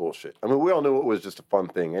complete bullshit. I mean, we all knew it was just a fun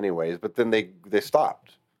thing anyways, but then they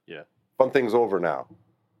stopped. Yeah. Fun thing's over now.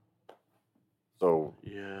 So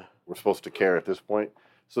yeah, we're supposed to care at this point.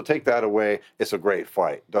 So take that away. It's a great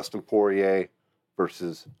fight. Dustin Poirier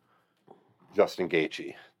versus Justin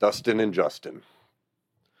Gaethje. Dustin and Justin.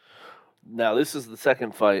 Now, this is the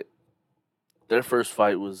second fight. Their first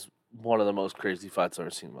fight was one of the most crazy fights I've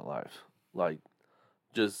ever seen in my life. Like,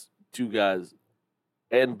 just two guys.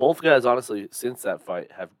 And both guys, honestly, since that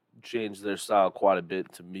fight, have changed their style quite a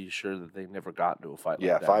bit to be sure that they never got into a fight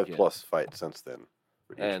like that. Yeah, 5+ fights since then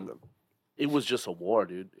for each of them. It was just a war,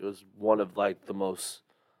 dude. It was one of, like, the most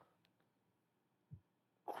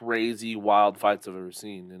crazy, wild fights I've ever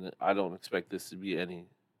seen. And I don't expect this to be any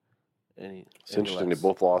It's interesting. Less. They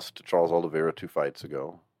both lost to Charles Oliveira 2 fights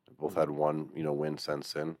ago. They both had one, win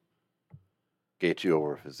since then. Gaethje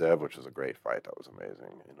over Fiziev, which was a great fight. That was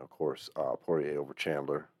amazing. And, of course, Poirier over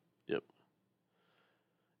Chandler. Yep.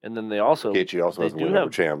 And then Gaethje also has a win over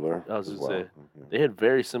Chandler. I was going to say, they had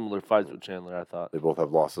very similar fights with Chandler, I thought. They both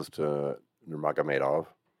have losses to Nurmagomedov.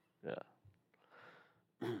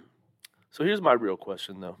 Yeah. So here's my real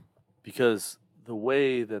question, though. Because the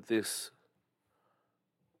way that this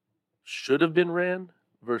should have been ran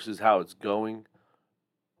versus how it's going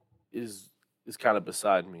is kind of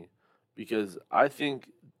beside me. Because I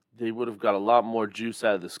think they would have got a lot more juice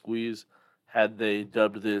out of the squeeze had they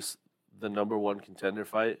dubbed this the number one contender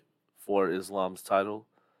fight for Islam's title,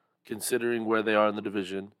 considering where they are in the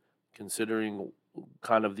division, considering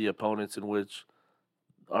kind of the opponents in which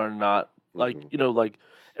are not, like, like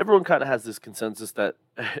everyone kind of has this consensus that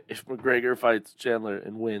if McGregor fights Chandler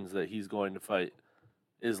and wins, that he's going to fight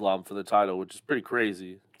Islam for the title, which is pretty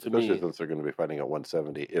crazy to me. Especially since they're going to be fighting at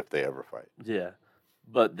 170 if they ever fight. Yeah.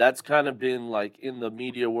 But that's kind of been, like, in the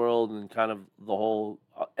media world and kind of the whole,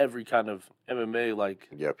 every kind of MMA, like,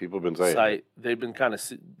 yeah, people have been saying site, they've been kind of,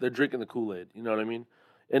 they're drinking the Kool-Aid, you know what I mean?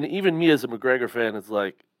 And even me as a McGregor fan, it's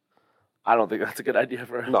like, I don't think that's a good idea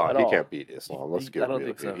for him. No, he can't beat Islam. Let's get real.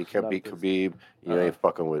 Think so. He can't beat Khabib. You ain't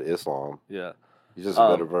fucking with Islam. Yeah. He's just a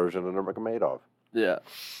better version of Nurmagomedov. Yeah.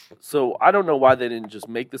 So I don't know why they didn't just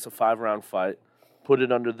make this a 5-round fight, put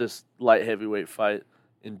it under this light heavyweight fight,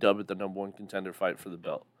 and dub it the number one contender fight for the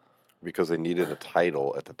belt. Because they needed a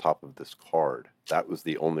title at the top of this card. That was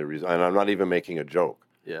the only reason. And I'm not even making a joke.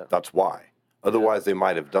 Yeah. That's why. Otherwise, they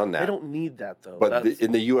might have done that. They don't need that, though. But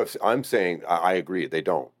in the UFC, I'm saying, I agree, they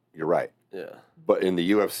don't. You're right. Yeah. But in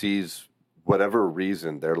the UFC's, whatever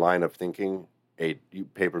reason, their line of thinking, a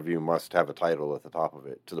pay-per-view must have a title at the top of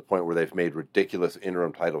it, to the point where they've made ridiculous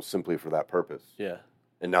interim titles simply for that purpose. Yeah.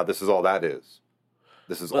 And now this is all that is.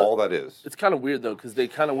 This is all that is. It's kind of weird, though, because they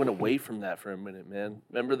kind of went away from that for a minute, man.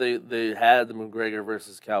 Remember they had the McGregor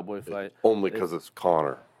versus Cowboy fight? Only because it's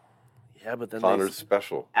Conor. Yeah, but then Conor's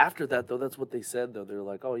special. After that, though, that's what they said, though. They were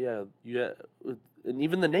like, oh, yeah. And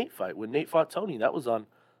even the Nate fight, when Nate fought Tony, that was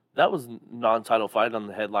non-title fight on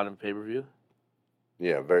the headline of the pay-per-view.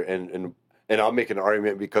 Yeah, very, and I'll make an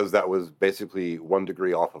argument because that was basically 1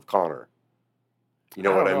 degree off of Conor. You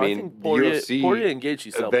know what I mean? I think Poirier and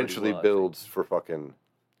Gaethje eventually builds for fucking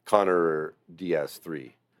Conor Diaz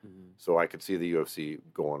 3. So I could see the UFC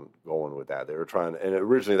going with that. They were trying, and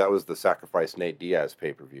originally that was the Sacrifice Nate Diaz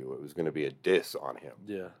pay-per-view. It was going to be a diss on him.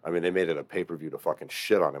 Yeah. I mean, they made it a pay-per-view to fucking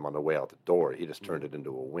shit on him on the way out the door. He just turned it into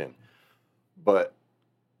a win. But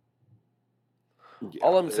yeah,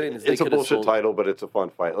 all I'm saying is it's a bullshit title, but it's a fun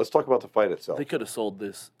fight. Let's talk about the fight itself. They could have sold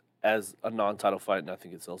this as a non-title fight, and I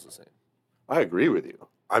think it sells the same. I agree with you.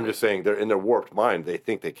 I'm just saying they're in their warped mind. They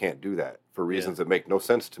think they can't do that for reasons that make no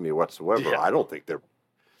sense to me whatsoever. Yeah. I don't think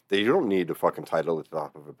they don't need a fucking title at the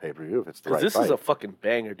top of a pay-per-view if it's the right this fight. Is a fucking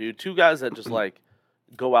banger, dude. Two guys that just like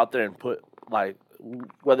go out there and put like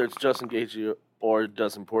whether it's Justin Gaethje or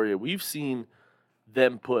Dustin Poirier, we've seen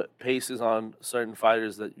them put paces on certain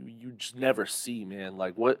fighters that you just never see, man.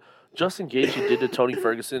 Like what Justin Gaethje did to Tony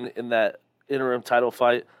Ferguson in that interim title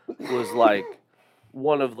fight was like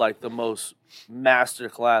one of like the most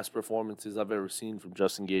masterclass performances I've ever seen from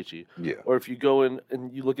Justin Gaethje. Yeah. Or if you go in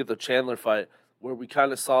and you look at the Chandler fight, where we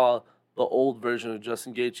kind of saw the old version of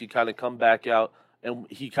Justin Gaethje kind of come back out, and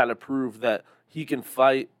he kind of proved that he can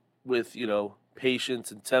fight with,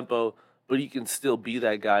 patience and tempo, but he can still be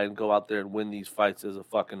that guy and go out there and win these fights as a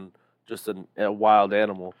fucking just a wild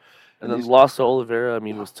animal. And then the loss to Oliveira, I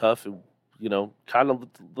mean, was tough. And, kind of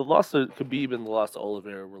the loss to Khabib and the loss to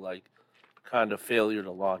Oliveira were like kind of failure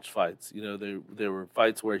to launch fights. There were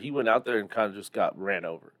fights where he went out there and kind of just got ran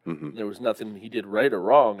over. Mm-hmm. There was nothing he did right or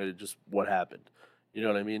wrong. It just what happened. You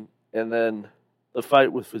know what I mean? And then the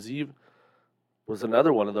fight with Fiziev was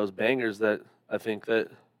another one of those bangers that I think that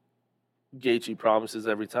Gaethje promises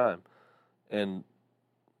every time. And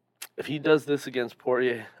if he does this against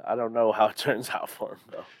Poirier, I don't know how it turns out for him,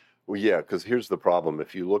 though. Well, yeah, because here's the problem.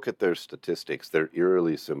 If you look at their statistics, they're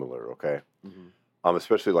eerily similar, okay? Mm-hmm.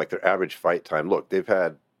 Especially like their average fight time. Look, they've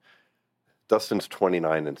had Dustin's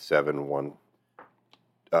 29-7,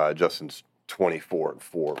 Justin's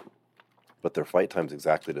 24-4, but their fight time's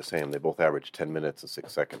exactly the same. They both average 10 minutes and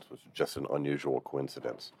 6 seconds, which is just an unusual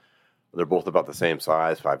coincidence. They're both about the same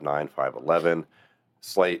size, 5'9", 5'11".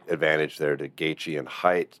 Slight advantage there to Gaethje in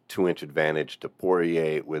height, 2-inch advantage to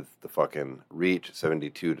Poirier with the fucking reach,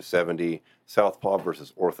 72-70. Southpaw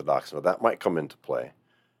versus orthodox. Now that might come into play.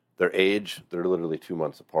 Their age, they're literally 2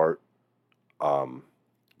 months apart.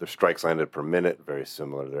 Their strikes landed per minute, very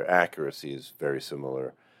similar. Their accuracy is very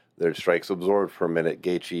similar. Their strikes absorbed per minute,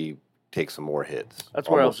 Gaethje takes some more hits. That's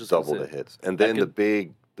where I was just double the hits. And then the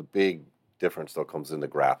big difference though comes in the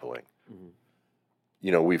grappling. Mm-hmm.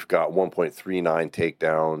 We've got 1.39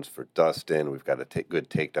 takedowns for Dustin. We've got a good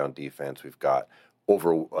takedown defense. We've got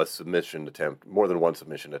over a submission attempt, more than one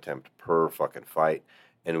submission attempt per fucking fight.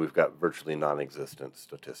 And we've got virtually non-existent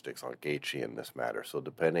statistics on Gaethje in this matter. So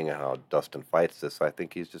depending on how Dustin fights this, I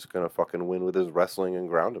think he's just going to fucking win with his wrestling and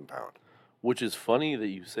ground and pound. Which is funny that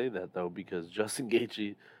you say that, though, because Justin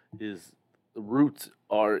Gaethje, his roots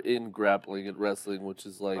are in grappling and wrestling, which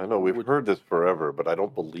is like... I know, we've heard this forever, but I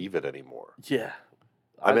don't believe it anymore. Yeah.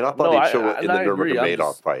 I thought he'd show it in the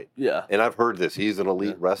Nurmagomedov fight. Yeah. And I've heard this. He's an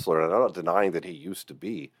elite wrestler, and I'm not denying that he used to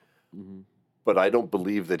be. Mm-hmm. But I don't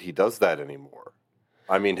believe that he does that anymore.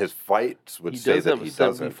 I mean, his fights would say that he doesn't. He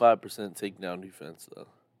does have a 75% takedown defense, though.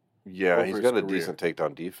 Yeah, he's got a decent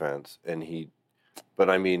takedown defense. But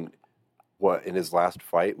I mean, in his last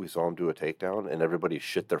fight, we saw him do a takedown, and everybody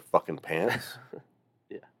shit their fucking pants?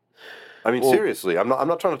 Yeah. I mean, seriously, I'm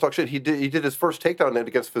not trying to talk shit. He did his first takedown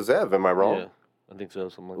against Fiziev, am I wrong? Yeah, I think so,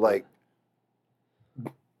 something like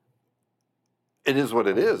that. It is what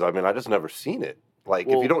it is. I mean, I just never seen it. If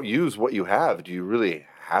you don't use what you have, do you really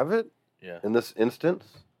have it? Yeah. In this instance?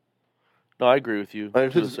 No, I agree with you.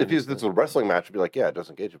 If it's a wrestling match, it'd be like, yeah,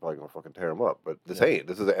 Justin Gaethje probably going to fucking tear him up. But this ain't.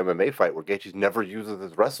 This is an MMA fight where Gaethje never uses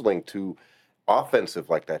his wrestling to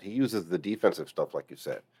offensive like that. He uses the defensive stuff like you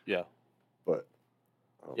said. Yeah. But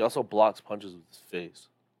he also blocks punches with his face.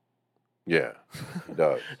 Yeah, he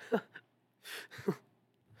does.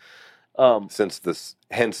 Hence the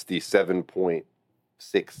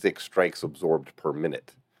 7.66 strikes absorbed per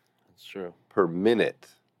minute. That's true. Per minute.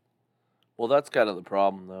 Well, that's kind of the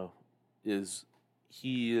problem, though. He's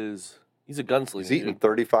a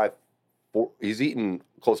gunslinger. He's eating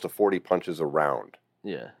close to 40 punches a round.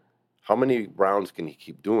 Yeah. How many rounds can he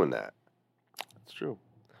keep doing that? That's true.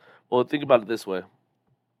 Well, think about it this way.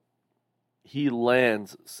 He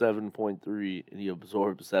lands 7.3 and he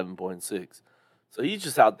absorbs 7.6. So he's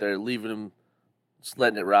just out there leaving him, just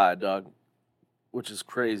letting it ride, dog. Which is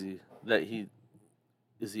crazy that he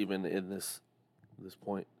is even in this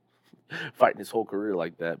point. Fighting his whole career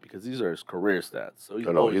like that, because these are his career stats. So he's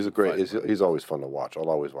always fun to watch. I'll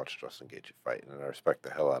always watch Justin Gaethje fight, and I respect the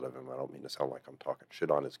hell out of him. I don't mean to sound like I'm talking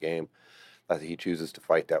shit on his game. that he chooses to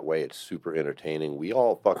fight that way. It's super entertaining. We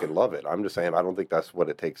all fucking love it. I'm just saying, I don't think that's what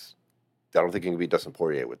it takes. I don't think he can beat Dustin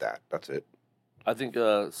Poirier with that. That's it. I think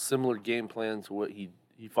a similar game plan to what he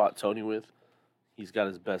fought Tony with, he's got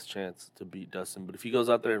his best chance to beat Dustin. But if he goes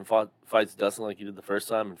out there and fights Dustin like he did the first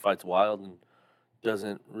time and fights wild and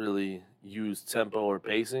doesn't really use tempo or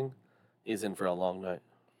pacing, he's in for a long night.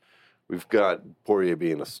 We've got Poirier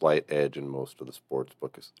being a slight edge in most of the sports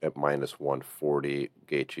books at minus 140.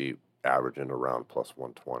 Gaethje averaging around plus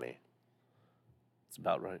 120. It's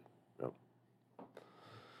about right. Yep.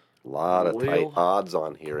 A lot of tight odds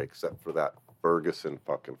on here, except for that Ferguson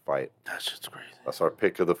fucking fight. That's just crazy. That's our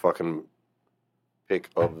pick of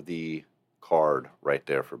the card right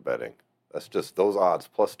there for betting. That's just those odds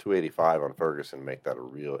plus 285 on Ferguson make that a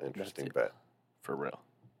real interesting bet. For real.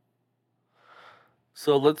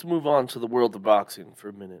 So let's move on to the world of boxing for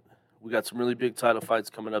a minute. We got some really big title fights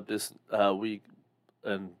coming up this week,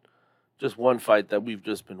 and just one fight that we've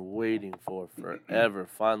just been waiting for forever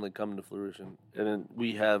finally coming to fruition. And then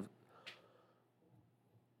we have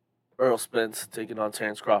Earl Spence taking on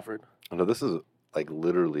Terrence Crawford. I know this is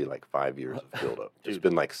literally 5 years of build-up. It's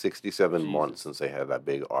been 67 months since they had that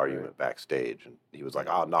big argument backstage, and he was like,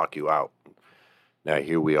 "I'll knock you out." Now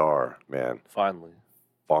here we are, man.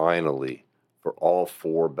 Finally, for all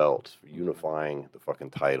 4 belts, unifying the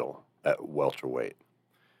fucking title at welterweight.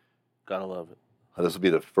 Gotta love it. This will be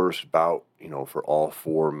the first bout, for all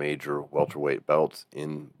 4 major welterweight belts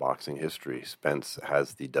in boxing history. Spence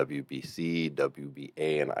has the WBC,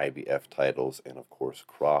 WBA, and IBF titles, and of course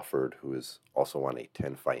Crawford, who is also on a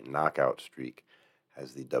 10-fight knockout streak,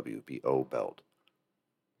 has the WBO belt.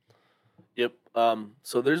 Yep.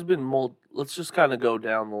 So there's been let's just kind of go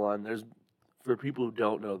down the line. For people who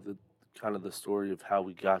don't know the story of how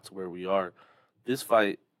we got to where we are, this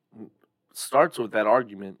fight starts with that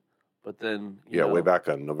argument. But then, way back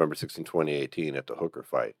on November 16, 2018 at the Hooker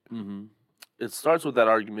fight. Mm-hmm. It starts with that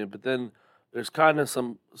argument, but then there's kind of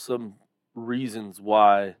some reasons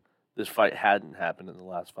why this fight hadn't happened in the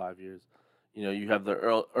last 5 years. You have the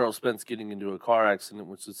Earl Spence getting into a car accident,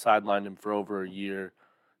 which has sidelined him for over a year.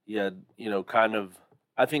 He had,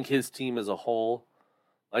 I think his team as a whole,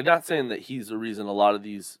 not saying that he's the reason a lot of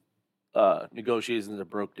these negotiations are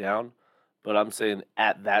broke down, but I'm saying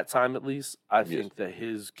at that time, at least, I think that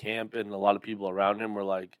his camp and a lot of people around him were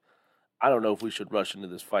like, I don't know if we should rush into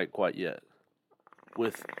this fight quite yet.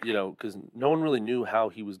 Because no one really knew how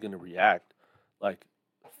he was going to react,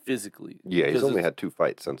 physically. Yeah, he's only had 2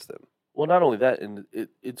 fights since then. Well, not only that, and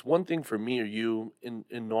it's one thing for me or you in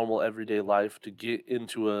normal everyday life to get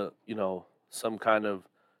into some kind of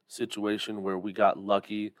situation where we got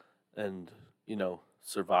lucky and,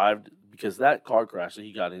 survived, because that car crash that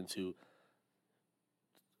he got into,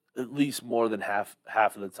 at least more than half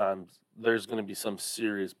of the time, there's going to be some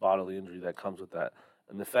serious bodily injury that comes with that.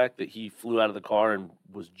 And the fact that he flew out of the car and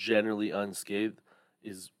was generally unscathed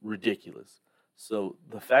is ridiculous. So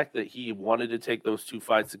the fact that he wanted to take those 2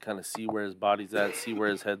 fights to kind of see where his body's at, see where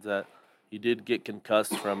his head's at, he did get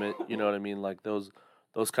concussed from it. You know what I mean?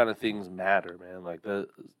 Those kind of things matter, man.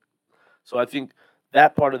 So I think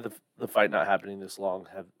that part of the fight not happening this long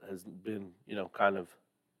has been, kind of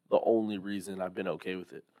the only reason I've been okay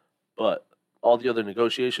with it. But all the other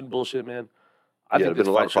negotiation bullshit, man, I think there's been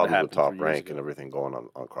a lot of problems with Top Rank and everything going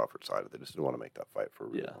on Crawford's side. They just didn't want to make that fight for a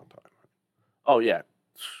really long time. Oh, yeah.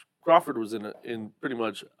 Crawford was in pretty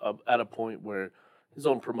much at a point where his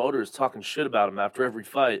own promoter is talking shit about him after every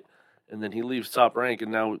fight, and then he leaves Top Rank,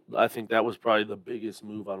 and now I think that was probably the biggest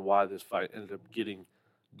move on why this fight ended up getting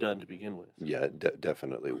done to begin with. Yeah, it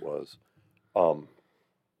definitely was.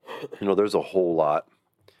 There's a whole lot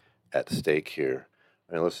at stake here.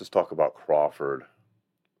 Let's just talk about Crawford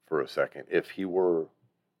for a second. If he were,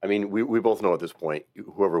 we both know at this point,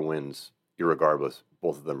 whoever wins, irregardless,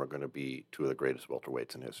 both of them are going to be 2 of the greatest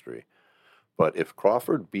welterweights in history. But if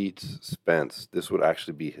Crawford beats Spence, this would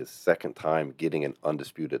actually be his 2nd time getting an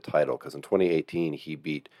undisputed title, because in 2018 he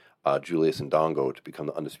beat Julius Ndongo to become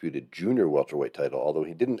the undisputed junior welterweight title, although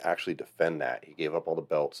he didn't actually defend that. He gave up all the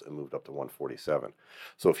belts and moved up to 147.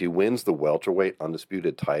 So if he wins the welterweight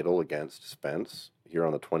undisputed title against Spence here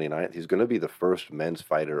on the 29th, he's going to be the first men's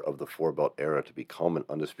fighter of the 4-belt era to become an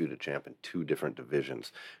undisputed champ in 2 different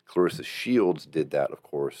divisions. Clarissa Shields did that, of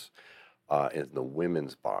course, in the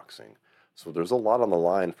women's boxing. So there's a lot on the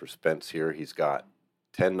line for Spence here. He's got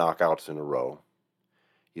 10 knockouts in a row.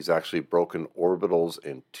 He's actually broken orbitals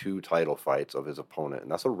in 2 title fights of his opponent, and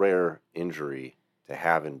that's a rare injury to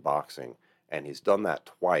have in boxing. And he's done that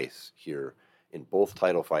twice here in both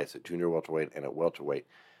title fights at junior welterweight and at welterweight.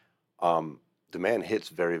 The man hits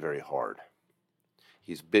very, very hard.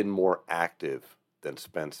 He's been more active than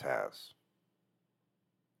Spence has.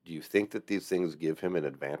 Do you think that these things give him an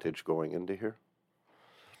advantage going into here?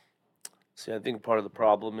 See, I think part of the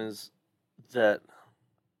problem is that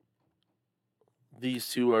these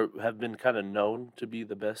two have been kind of known to be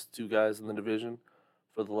the best two guys in the division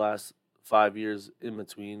for the last 5 years in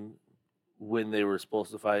between when they were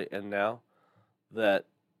supposed to fight and now. That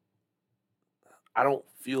I don't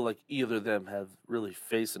feel like either of them have really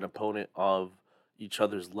faced an opponent of each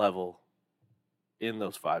other's level in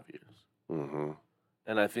those 5 years. Mm-hmm.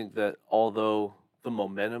 And I think that although the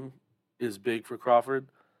momentum is big for Crawford,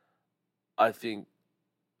 I think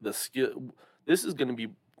the skill. This is going to be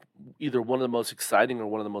either one of the most exciting or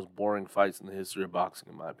one of the most boring fights in the history of boxing,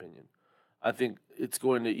 in my opinion. I think it's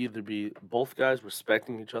going to either be both guys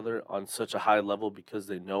respecting each other on such a high level because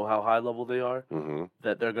they know how high level they are, Mm-hmm.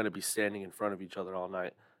 that they're going to be standing in front of each other all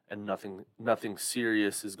night, and nothing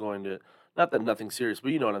serious is going to. Not that nothing serious,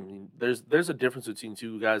 but you know what I mean. There's a difference between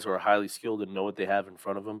two guys who are highly skilled and know what they have in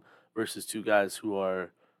front of them versus two guys who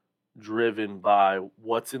are driven by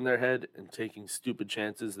what's in their head and taking stupid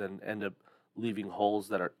chances and end up leaving holes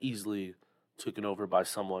that are easily taken over by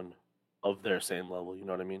someone of their same level. You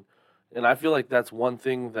know what I mean? And I feel like that's one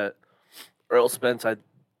thing that Earl Spence, I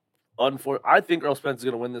think Earl Spence is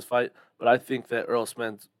going to win this fight, but I think that Earl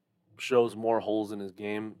Spence shows more holes in his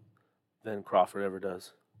game than Crawford ever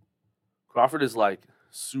does. Crawford is like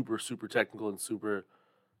super, super technical and super,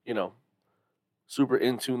 super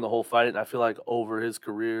in tune the whole fight. And I feel like over his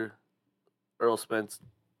career, Earl Spence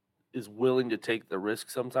is willing to take the risk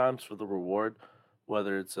sometimes for the reward,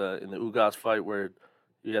 whether it's in the Ugas fight where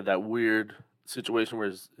he had that weird situation where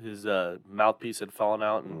his mouthpiece had fallen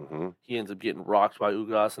out and he ends up getting rocked by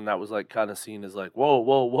Ugas, and that was like kind of seen as like, whoa,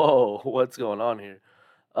 whoa, whoa, what's going on here?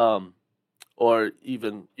 Or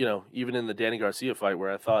even in the Danny Garcia fight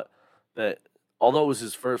where I thought that although it was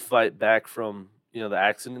his first fight back from the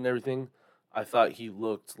accident and everything, I thought he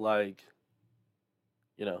looked like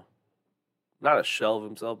not a shell of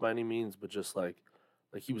himself by any means, but just like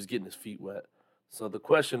he was getting his feet wet. So the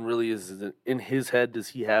question really is it in his head, does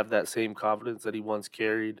he have that same confidence that he once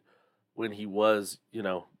carried when he was,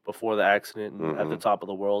 before the accident and at the top of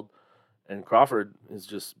the world? And Crawford has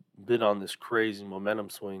just been on this crazy momentum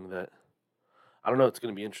swing that I don't know. It's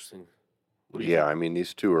going to be interesting. Yeah, I mean,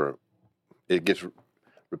 these two are. It gets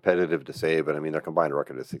repetitive to say, but I mean, their combined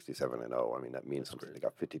record is 67-0. I mean, that means something. They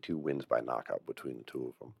got 52 wins by knockout between the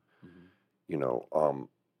two of them. Mm-hmm.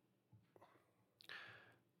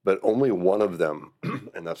 But only one of them,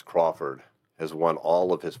 and that's Crawford, has won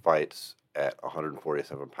all of his fights at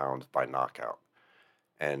 147 pounds by knockout.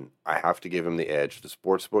 And I have to give him the edge. The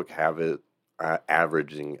sportsbook have it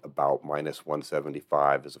averaging about minus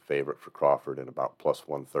 175 as a favorite for Crawford and about plus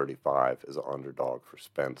 135 as an underdog for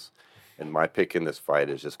Spence. And my pick in this fight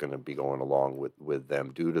is just going to be going along with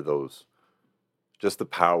them due to those, just the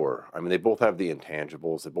power. I mean, they both have the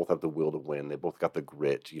intangibles. They both have the will to win. They both got the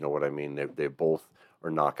grit. You know what I mean? They both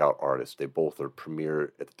are knockout artists. They both are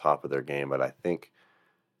premier at the top of their game. But I think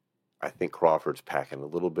Crawford's packing a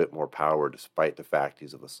little bit more power, despite the fact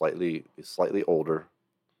he's slightly older.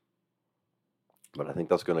 But I think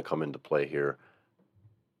that's going to come into play here.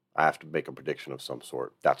 I have to make a prediction of some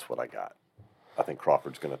sort. That's what I got. I think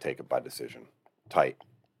Crawford's going to take it by decision. Tight.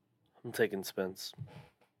 I'm taking Spence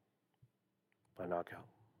by knockout.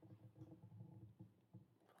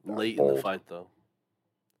 That's late bold. In the fight, though.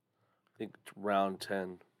 I think round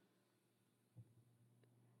 10.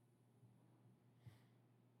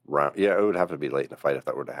 Yeah, it would have to be late in the fight if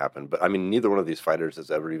that were to happen. But, I mean, neither one of these fighters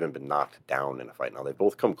has ever even been knocked down in a fight. Now, they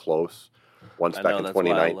both come close. Once back in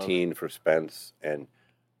 2019 for Spence and,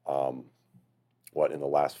 in the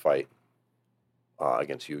last fight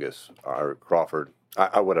against Ugas or Crawford.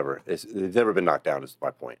 Whatever. They've never been knocked down is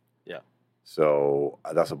my point. Yeah. So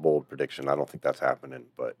that's a bold prediction. I don't think that's happening,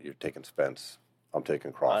 but you're taking Spence. I'm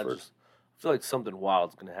taking Crawford. I feel like something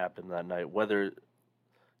wild's going to happen that night, whether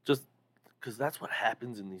just because that's what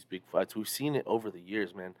happens in these big fights. We've seen it over the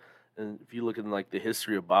years, man. And if you look at like the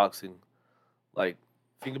history of boxing, like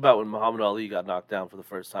think about when Muhammad Ali got knocked down for the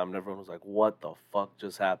first time and everyone was like, what the fuck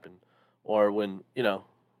just happened? Or when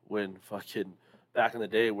fucking back in the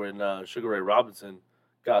day when Sugar Ray Robinson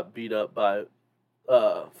got beat up by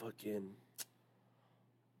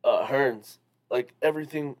Hearns. Like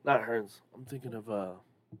everything, not Hearns. I'm thinking of,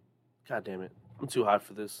 God damn it. I'm too high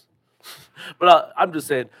for this. But I'm just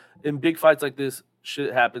saying, in big fights like this,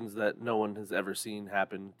 shit happens that no one has ever seen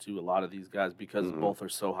happen to a lot of these guys because both are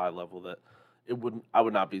so high level that I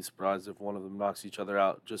would not be surprised if one of them knocks each other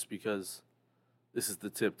out just because this is the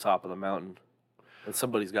top of the mountain and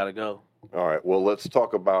somebody's got to go. All right. Well, let's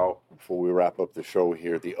talk about, before we wrap up the show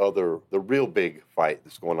here, the real big fight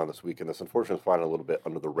that's going on this weekend. This unfortunately is flying a little bit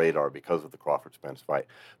under the radar because of the Crawford Spence fight.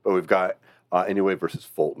 But we've got Inoue versus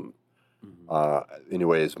Fulton.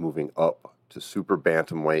 Inoue is moving up to super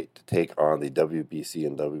bantamweight to take on the WBC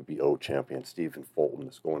and WBO champion Stephen Fulton.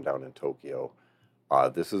 That's going down in Tokyo.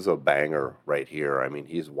 This is a banger right here. I mean,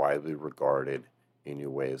 he's widely regarded,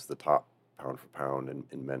 Inoue, as the top pound for pound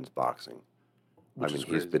in men's boxing.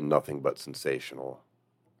 He's been nothing but sensational.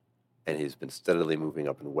 And he's been steadily moving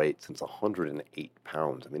up in weight since 108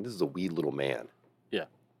 pounds. I mean, this is a wee little man. Yeah.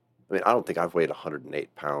 I mean, I don't think I've weighed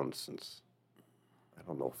 108 pounds since, I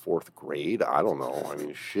don't know, 4th grade. I don't know. I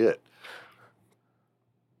mean, shit.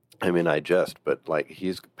 I mean, but like,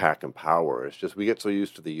 he's packing power. It's just we get so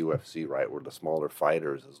used to the UFC, right, where the smaller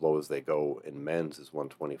fighters, as low as they go in men's, is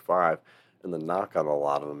 125, and the knock on a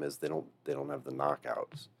lot of them is they don't have the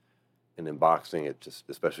knockouts. And in boxing, it just,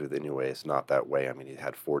 especially with Inoue, it's not that way. I mean, he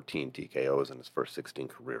had 14 TKOs in his first 16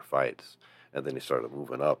 career fights, and then he started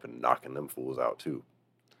moving up and knocking them fools out too.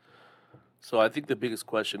 So I think the biggest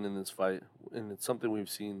question in this fight, and it's something we've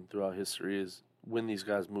seen throughout history, is when these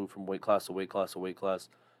guys move from weight class to weight class to weight class,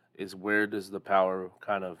 is where does the power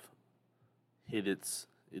kind of hit its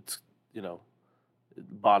it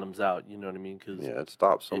bottoms out, you know what I mean? Cause it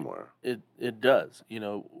stops somewhere. It does,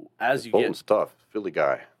 as you Fulton's get tough, Philly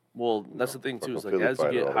guy. Well, that's the thing too, is like as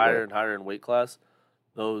you get higher and higher in weight class,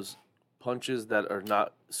 those punches that are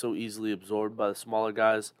not so easily absorbed by the smaller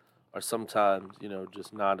guys are sometimes,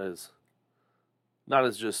 just not as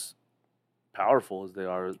just powerful as they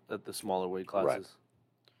are at the smaller weight classes. Right.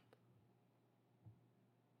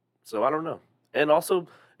 So I don't know. And also,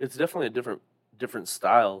 it's definitely a different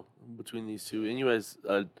style between these two. Inoue's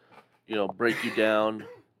break you down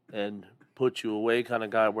and put you away kind of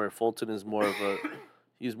guy, where Fulton is more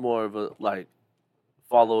of a like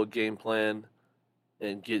follow a game plan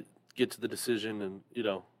and get to the decision and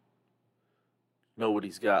know what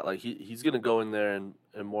he's got. Like he's gonna go in there and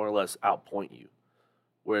more or less outpoint you,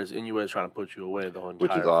 whereas Inoue is trying to put you away the whole entire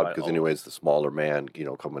fight. Which is odd because Inoue's the smaller man,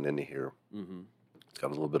 coming into here. Mm-hmm. It's got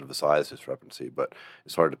a little bit of a size discrepancy, but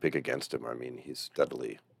it's hard to pick against him. I mean, he's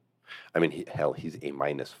steadily. I mean, he's a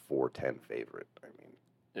minus 410 favorite. I mean,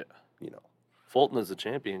 yeah, Fulton is the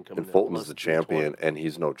champion coming in. And Fulton is the champion, and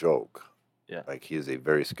he's no joke. Yeah. Like, he is a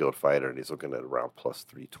very skilled fighter, and he's looking at around plus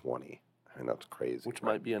 320. I mean, that's crazy. Which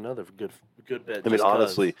might be another good bet. I mean,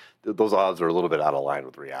 honestly, those odds are a little bit out of line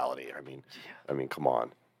with reality. I mean, come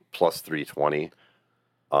on. Plus 320.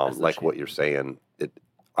 Like what you're saying,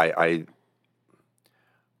 I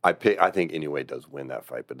think Inoue does win that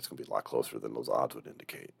fight, but it's going to be a lot closer than those odds would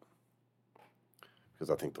indicate. Because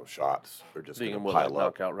I think those shots are just going to pile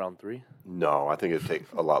up. Knockout round 3? No, I think it'd take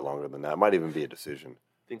a lot longer than that. It might even be a decision.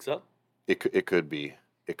 Think so? It could be.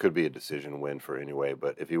 It could be a decision win for Inoue,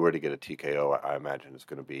 but if he were to get a TKO, I imagine it's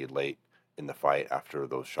going to be late in the fight after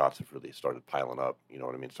those shots have really started piling up. You know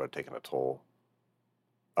what I mean? Start taking a toll.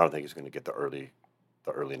 I don't think he's going to get the early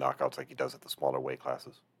knockouts like he does at the smaller weight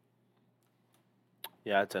classes.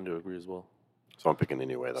 Yeah, I tend to agree as well. So I'm picking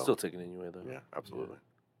Inoue, though. Still taking Inoue, though. Yeah, absolutely.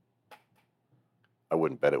 Yeah. I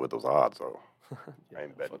wouldn't bet it with those odds, though. Yeah, I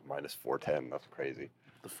ain't betting minus 410. That's crazy.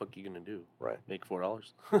 What the fuck are you going to do? Right. Make $4?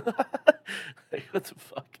 Like, what the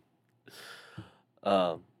fuck?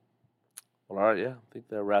 Well, all right, yeah. I think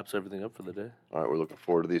that wraps everything up for the day. All right, we're looking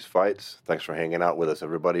forward to these fights. Thanks for hanging out with us,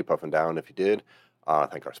 everybody. Puffing down if you did.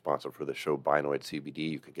 Thank our sponsor for the show, Binoid CBD.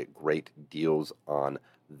 You can get great deals on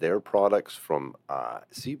their products from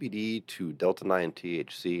CBD to Delta-9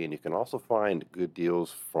 THC, and you can also find good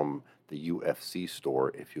deals from the UFC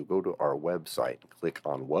store if you go to our website and click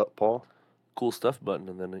on what, Paul? Cool Stuff button,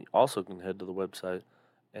 and then you also can head to the website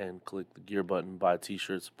and click the gear button, buy a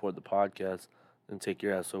t-shirt, support the podcast, and take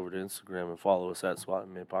your ass over to Instagram and follow us at SWAT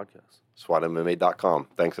MMA Podcast. SWATMMA.com.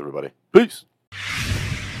 Thanks, everybody. Peace.